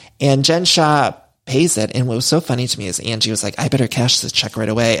party. And Jen Shah pays it. And what was so funny to me is Angie was like, I better cash this check right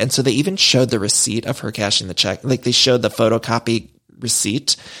away. And so they even showed the receipt of her cashing the check. Like they showed the photocopy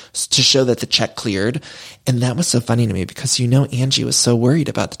receipt to show that the check cleared. And that was so funny to me because, Angie was so worried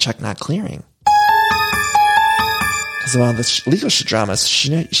about the check not clearing. Because of all this legal drama, she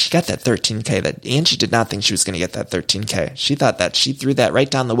got that $13K that Angie did not think she was going to get that $13K. She thought that she threw that right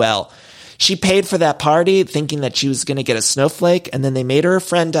down the well. She paid for that party thinking that she was going to get a snowflake, and then they made her a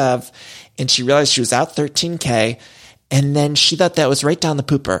friend of, and she realized she was out $13K, and then she thought that was right down the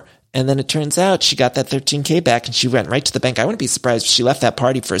pooper. And then it turns out she got that $13K back and she went right to the bank. I wouldn't be surprised if she left that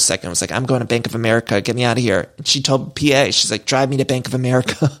party for a second. I was like, I'm going to Bank of America. Get me out of here. And she told PA, she's like, drive me to Bank of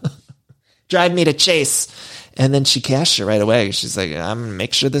America. Drive me to Chase. And then she cashed it right away. She's like, I'm going to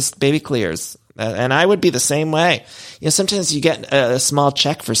make sure this baby clears. And I would be the same way. Sometimes you get a small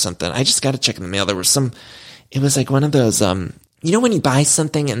check for something. I just got a check in the mail. There was it was like one of those, when you buy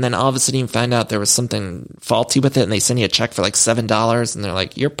something and then all of a sudden you find out there was something faulty with it and they send you a check for like $7 and they're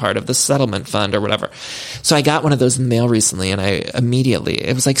like, you're part of the settlement fund or whatever. So I got one of those in the mail recently and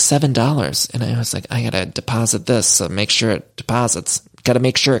it was like $7. And I was like, I got to deposit this. So make sure it deposits. Got to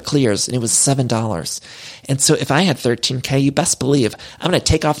make sure it clears. And it was $7. And so if I had $13K, you best believe I'm going to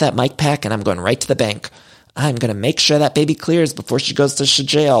take off that mic pack and I'm going right to the bank. I'm going to make sure that baby clears before she goes to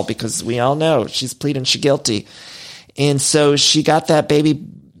jail because we all know she's pleading she guilty. And so she got that baby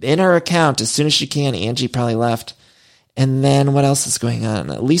in her account as soon as she can. Angie probably left. And then what else is going on?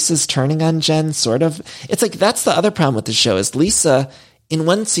 Lisa's turning on Jen, sort of. It's like, that's the other problem with the show is Lisa, in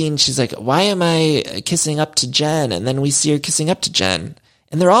one scene, she's like, why am I kissing up to Jen? And then we see her kissing up to Jen.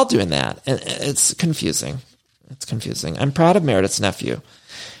 And they're all doing that. And it's confusing. It's confusing. I'm proud of Meredith's nephew.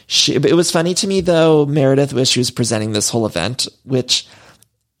 It was funny to me, though, Meredith, when she was presenting this whole event, which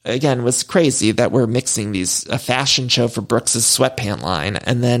again was crazy that we're mixing a fashion show for Brooks's sweatpant line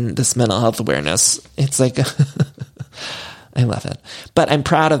and then this mental health awareness. It's like, I love it. But I'm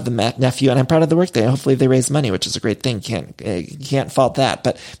proud of the nephew and I'm proud of the work there. Hopefully they raise money, which is a great thing. You can't fault that.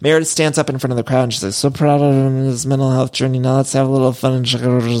 But Meredith stands up in front of the crowd and she says, so proud of him in his mental health journey. Now let's have a little fun and check out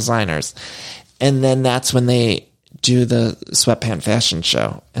our designers. And then that's when they do the sweatpant fashion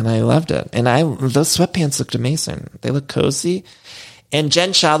show. And I loved it. And those sweatpants looked amazing. They look cozy. And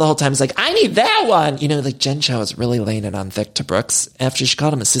Jen Shah the whole time is like, I need that one. Jen Shah was really laying it on thick to Brooks after she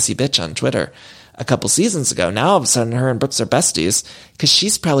called him a sissy bitch on Twitter a couple seasons ago. Now all of a sudden her and Brooks are besties because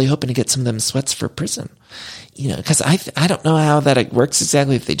she's probably hoping to get some of them sweats for prison. Because I don't know how that works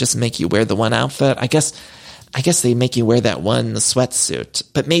exactly if they just make you wear the one outfit. I guess they make you wear that one, the sweatsuit.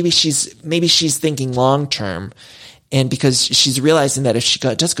 But maybe she's thinking long term. And because she's realizing that if she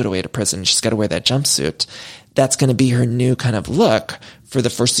does go away to prison, she's got to wear that jumpsuit. That's going to be her new kind of look for the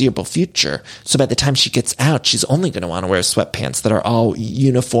foreseeable future. So by the time she gets out, she's only going to want to wear sweatpants that are all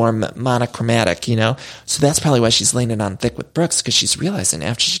uniform, monochromatic, So that's probably why she's laying it on thick with Brooks, because she's realizing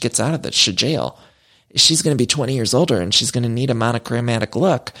after she gets out of the jail, she's going to be 20 years older and she's going to need a monochromatic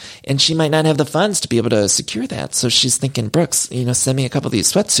look. And she might not have the funds to be able to secure that. So she's thinking, Brooks, send me a couple of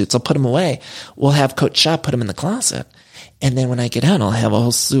these sweatsuits. I'll put them away. We'll have Coach Shah put them in the closet. And then when I get out, I'll have a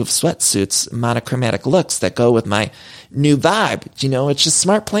whole slew of sweatsuits, monochromatic looks that go with my new vibe. It's just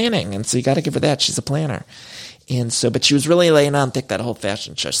smart planning. And so you got to give her that. She's a planner. And so, but she was really laying on thick that whole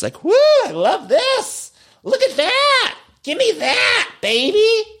fashion show. She's like, woo, I love this. Look at that. Give me that,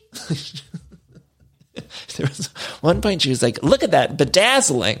 baby. There was one point she was like, look at that,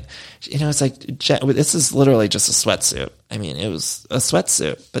 bedazzling. It's like, this is literally just a sweatsuit. I mean, it was a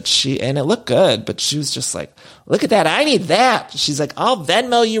sweatsuit, and it looked good, but she was just like, look at that. I need that. She's like, I'll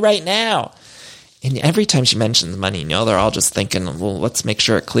Venmo you right now. And every time she mentions money, they're all just thinking, well, let's make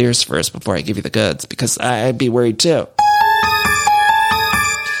sure it clears first before I give you the goods, because I'd be worried too.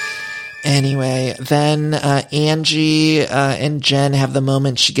 Anyway, then Angie and Jen have the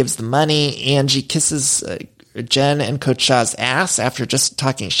moment. She gives the money. Angie kisses Jen and Coach Shah's ass after just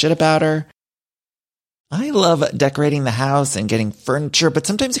talking shit about her. I love decorating the house and getting furniture, but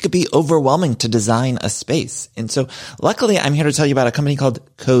sometimes it could be overwhelming to design a space. And so luckily, I'm here to tell you about a company called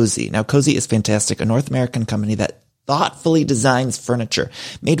Cozy. Now, Cozy is fantastic, a North American company that thoughtfully designs furniture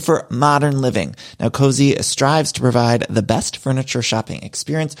made for modern living. Now, Cozy strives to provide the best furniture shopping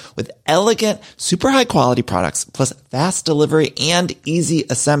experience with elegant, super high quality products, plus fast delivery and easy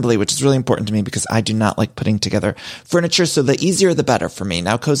assembly, which is really important to me because I do not like putting together furniture. So the easier, the better for me.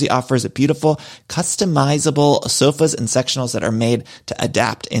 Now, Cozy offers beautiful, customizable sofas and sectionals that are made to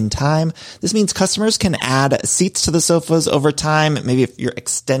adapt in time. This means customers can add seats to the sofas over time. Maybe if you're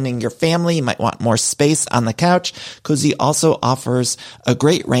extending your family, you might want more space on the couch. Cozy also offers a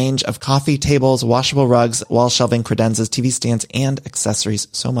great range of coffee tables, washable rugs, wall shelving, credenzas, TV stands, and accessories.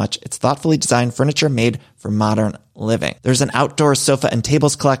 So much. It's thoughtfully designed furniture made for modern living. There's an outdoor sofa and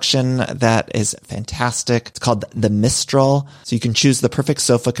tables collection that is fantastic. It's called the Mistral. So you can choose the perfect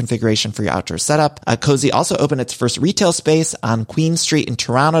sofa configuration for your outdoor setup. Cozy also opened its first retail space on Queen Street in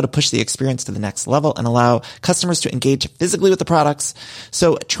Toronto to push the experience to the next level and allow customers to engage physically with the products.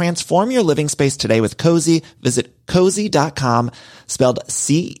 So transform your living space today with Cozy. Visit cozy.com, spelled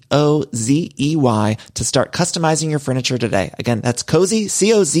COZEY, to start customizing your furniture today. Again, that's Cozy,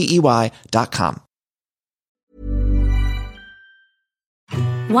 COZEY.com.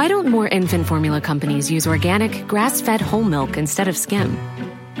 Why don't more infant formula companies use organic, grass-fed whole milk instead of skim?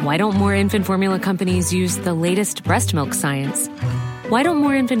 Why don't more infant formula companies use the latest breast milk science? Why don't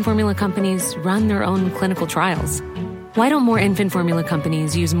more infant formula companies run their own clinical trials? Why don't more infant formula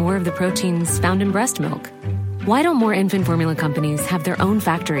companies use more of the proteins found in breast milk? Why don't more infant formula companies have their own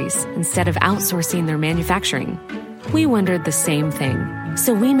factories instead of outsourcing their manufacturing? We wondered the same thing.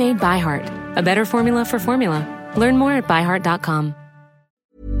 So we made ByHeart, a better formula for formula. Learn more at byheart.com.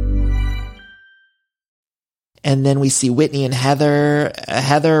 And then we see Whitney and Heather.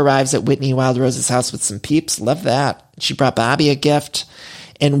 Heather arrives at Whitney Wildrose's house with some peeps. Love that. She brought Bobby a gift.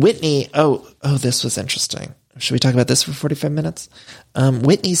 And Whitney, this was interesting. Should we talk about this for 45 minutes?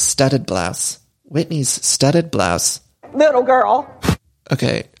 Whitney's studded blouse. Little girl.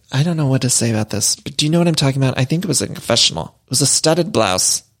 Okay, I don't know what to say about this, but do you know what I'm talking about? I think it was a confessional. It was a studded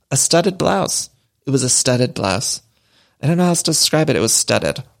blouse. A studded blouse. It was a studded blouse. I don't know how else to describe it. It was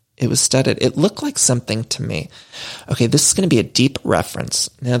studded. It was studded. It looked like something to me. Okay, this is going to be a deep reference.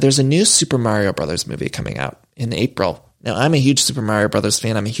 Now, there's a new Super Mario Brothers movie coming out in April. Now, I'm a huge Super Mario Brothers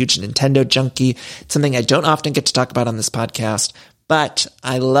fan. I'm a huge Nintendo junkie. It's something I don't often get to talk about on this podcast, but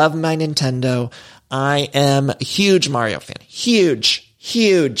I love my Nintendo. I am a huge Mario fan. Huge.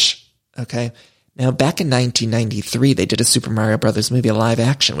 Okay. Now, back in 1993, they did a Super Mario Brothers movie, a live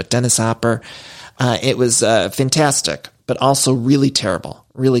action with Dennis Hopper. It was fantastic, but also really terrible.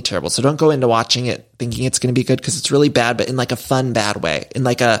 So don't go into watching it thinking it's going to be good because it's really bad, but in like a fun, bad way, in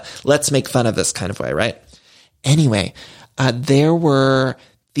like a let's make fun of this kind of way, right? Anyway, there were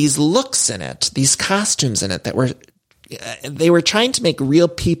these looks in it, these costumes in it that they were trying to make real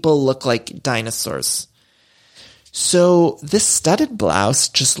people look like dinosaurs. So this studded blouse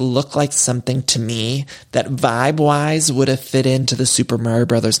just looked like something to me that vibe-wise would have fit into the Super Mario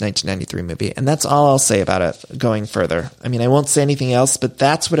Brothers 1993 movie. And that's all I'll say about it going further. I mean, I won't say anything else, but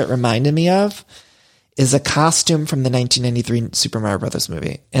that's what it reminded me of, is a costume from the 1993 Super Mario Brothers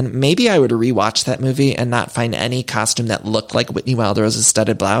movie. And maybe I would rewatch that movie and not find any costume that looked like Whitney Wildrose's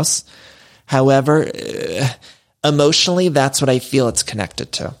studded blouse. However, emotionally, that's what I feel it's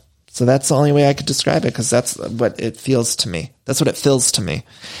connected to. So that's the only way I could describe it, because that's what it feels to me. That's what it feels to me.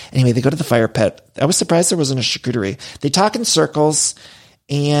 Anyway, they go to the fire pit. I was surprised there wasn't a charcuterie. They talk in circles,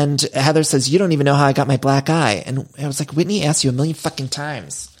 and Heather says, "You don't even know how I got my black eye." And I was like, Whitney asked you a million fucking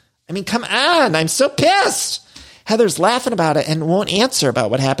times. I mean, come on. I'm so pissed. Heather's laughing about it and won't answer about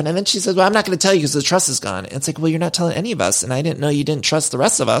what happened. And then she says, "Well, I'm not going to tell you because the trust is gone." And it's like, well, you're not telling any of us. And I didn't know you didn't trust the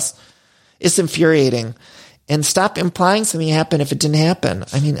rest of us. It's infuriating. And stop implying something happened if it didn't happen.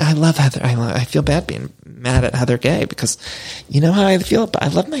 I mean, I love Heather. I feel bad being mad at Heather Gay because you know how I feel. But I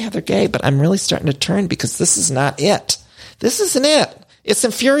love my Heather Gay, but I'm really starting to turn because this is not it. This isn't it. It's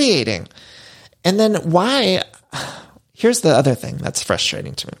infuriating. And then why? Here's the other thing that's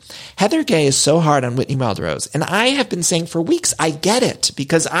frustrating to me. Heather Gay is so hard on Whitney Wildrose. And I have been saying for weeks, I get it,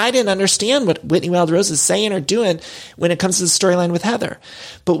 because I didn't understand what Whitney Wildrose is saying or doing when it comes to the storyline with Heather.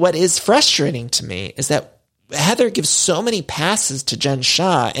 But what is frustrating to me is that Heather gives so many passes to Jen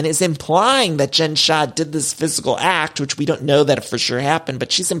Shah and is implying that Jen Shah did this physical act, which we don't know that it for sure happened, but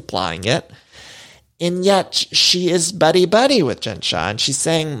she's implying it. And yet she is buddy-buddy with Jen Shah. And she's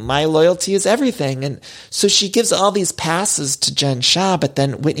saying, my loyalty is everything. And so she gives all these passes to Jen Shah, but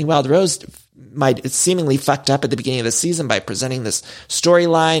then Whitney Wild-Rose might seemingly fucked up at the beginning of the season by presenting this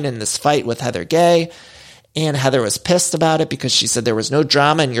storyline and this fight with Heather Gay. And Heather was pissed about it because she said there was no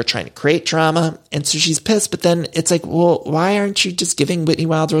drama and you're trying to create drama. And so she's pissed. But then it's like, well, why aren't you just giving Whitney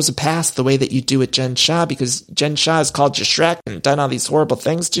Wild-Rose a pass the way that you do with Jen Shah? Because Jen Shah has called you Shrek and done all these horrible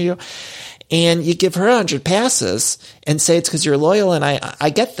things to you. And you give her 100 passes and say it's because you're loyal, and I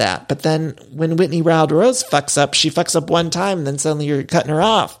get that. But then when Whitney Wild-Rose fucks up, she fucks up one time, and then suddenly you're cutting her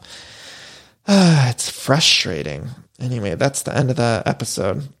off. It's frustrating. Anyway, that's the end of the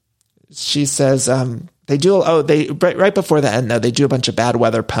episode. She says, right before the end, though, they do a bunch of bad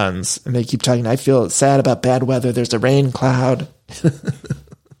weather puns, and they keep talking, I feel sad about bad weather, there's a rain cloud.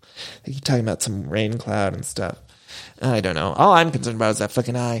 They keep talking about some rain cloud and stuff. I don't know. All I'm concerned about is that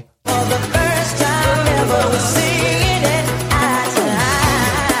fucking eye. For the first time ever, we're seeing it eye to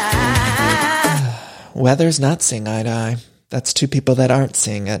eye. Weather's not seeing eye to eye. That's two people that aren't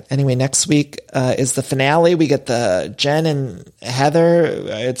seeing it. Anyway, next week is the finale. We get the Jen and Heather.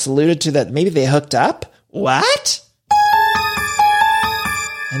 It's alluded to that maybe they hooked up. What?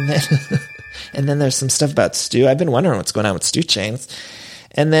 And then there's some stuff about Stu. I've been wondering what's going on with Stu Chains.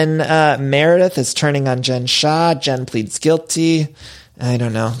 And then Meredith is turning on Jen Shah. Jen pleads guilty. I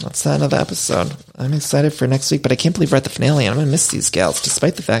don't know. That's the end of the episode. I'm excited for next week, but I can't believe we're at the finale. I'm going to miss these gals,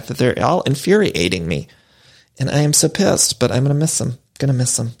 despite the fact that they're all infuriating me. And I am so pissed, but I'm going to miss them. Going to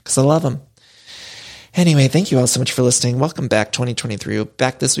miss them because I love them. Anyway, thank you all so much for listening. Welcome back, 2023.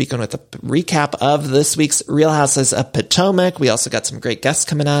 Back this weekend with a recap of this week's Real Houses of Potomac. We also got some great guests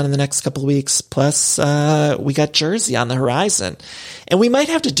coming on in the next couple of weeks. Plus, we got Jersey on the horizon. And we might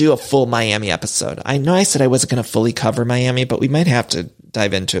have to do a full Miami episode. I know I said I wasn't going to fully cover Miami, but we might have to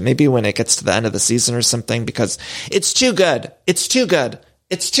dive into it. Maybe when it gets to the end of the season or something, because it's too good. It's too good.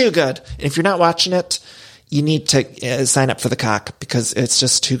 It's too good. And if you're not watching it, you need to sign up for the cock because it's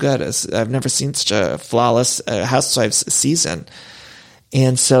just too good. I've never seen such a flawless Housewives season.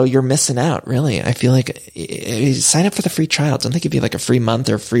 And so you're missing out, really. I feel like sign up for the free trial. Don't they give you like a free month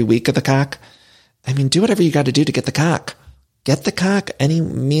or a free week of the cock? I mean, do whatever you got to do to get the cock. Get the cock any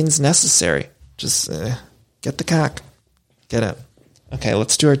means necessary. Just get the cock. Get it. Okay,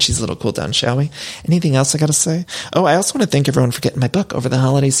 let's do our cheesy little cool down, shall we? Anything else I got to say? Oh, I also want to thank everyone for getting my book over the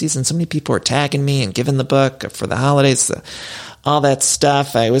holiday season. So many people were tagging me and giving the book for the holidays, all that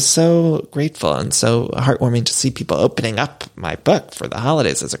stuff. I was so grateful and so heartwarming to see people opening up my book for the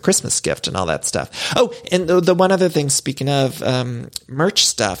holidays as a Christmas gift and all that stuff. Oh, and the one other thing, speaking of merch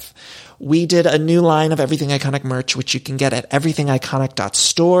stuff, we did a new line of Everything Iconic merch, which you can get at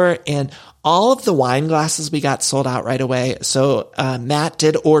everythingiconic.store, and all of the wine glasses we got sold out right away. So Matt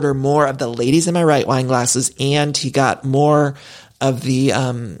did order more of the Ladies in My Right wine glasses, and he got more of the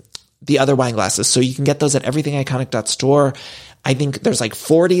other wine glasses. So you can get those at everythingiconic.store. I think there's like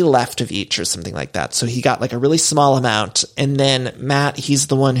 40 left of each or something like that. So he got like a really small amount. And then Matt, he's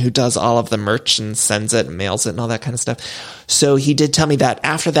the one who does all of the merch and sends it and mails it and all that kind of stuff. So he did tell me that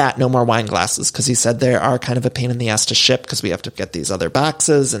after that, no more wine glasses, because he said they are kind of a pain in the ass to ship because we have to get these other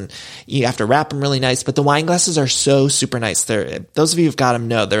boxes and you have to wrap them really nice. But the wine glasses are so super nice. Those of you who've got them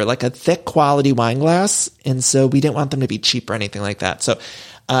know they're like a thick quality wine glass. And so we didn't want them to be cheap or anything like that. So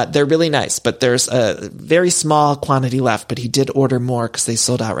they're really nice, but there's a very small quantity left, but he did order more because they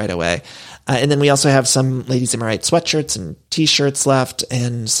sold out right away. And then we also have some Ladies in My Right sweatshirts and t-shirts left.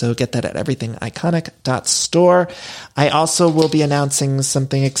 And so get that at everythingiconic.store. I also will be announcing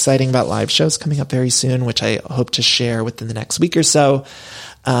something exciting about live shows coming up very soon, which I hope to share within the next week or so.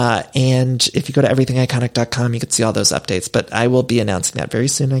 And if you go to everythingiconic.com, you can see all those updates, but I will be announcing that very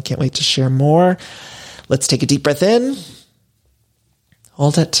soon. I can't wait to share more. Let's take a deep breath in.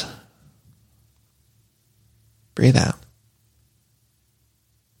 Hold it. Breathe out.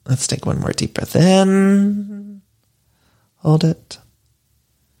 Let's take one more deep breath in. Hold it.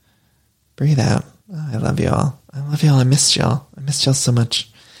 Breathe out. Oh, I love you all. I love you all. I missed y'all. I missed y'all so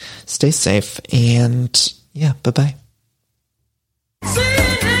much. Stay safe. And yeah, bye-bye.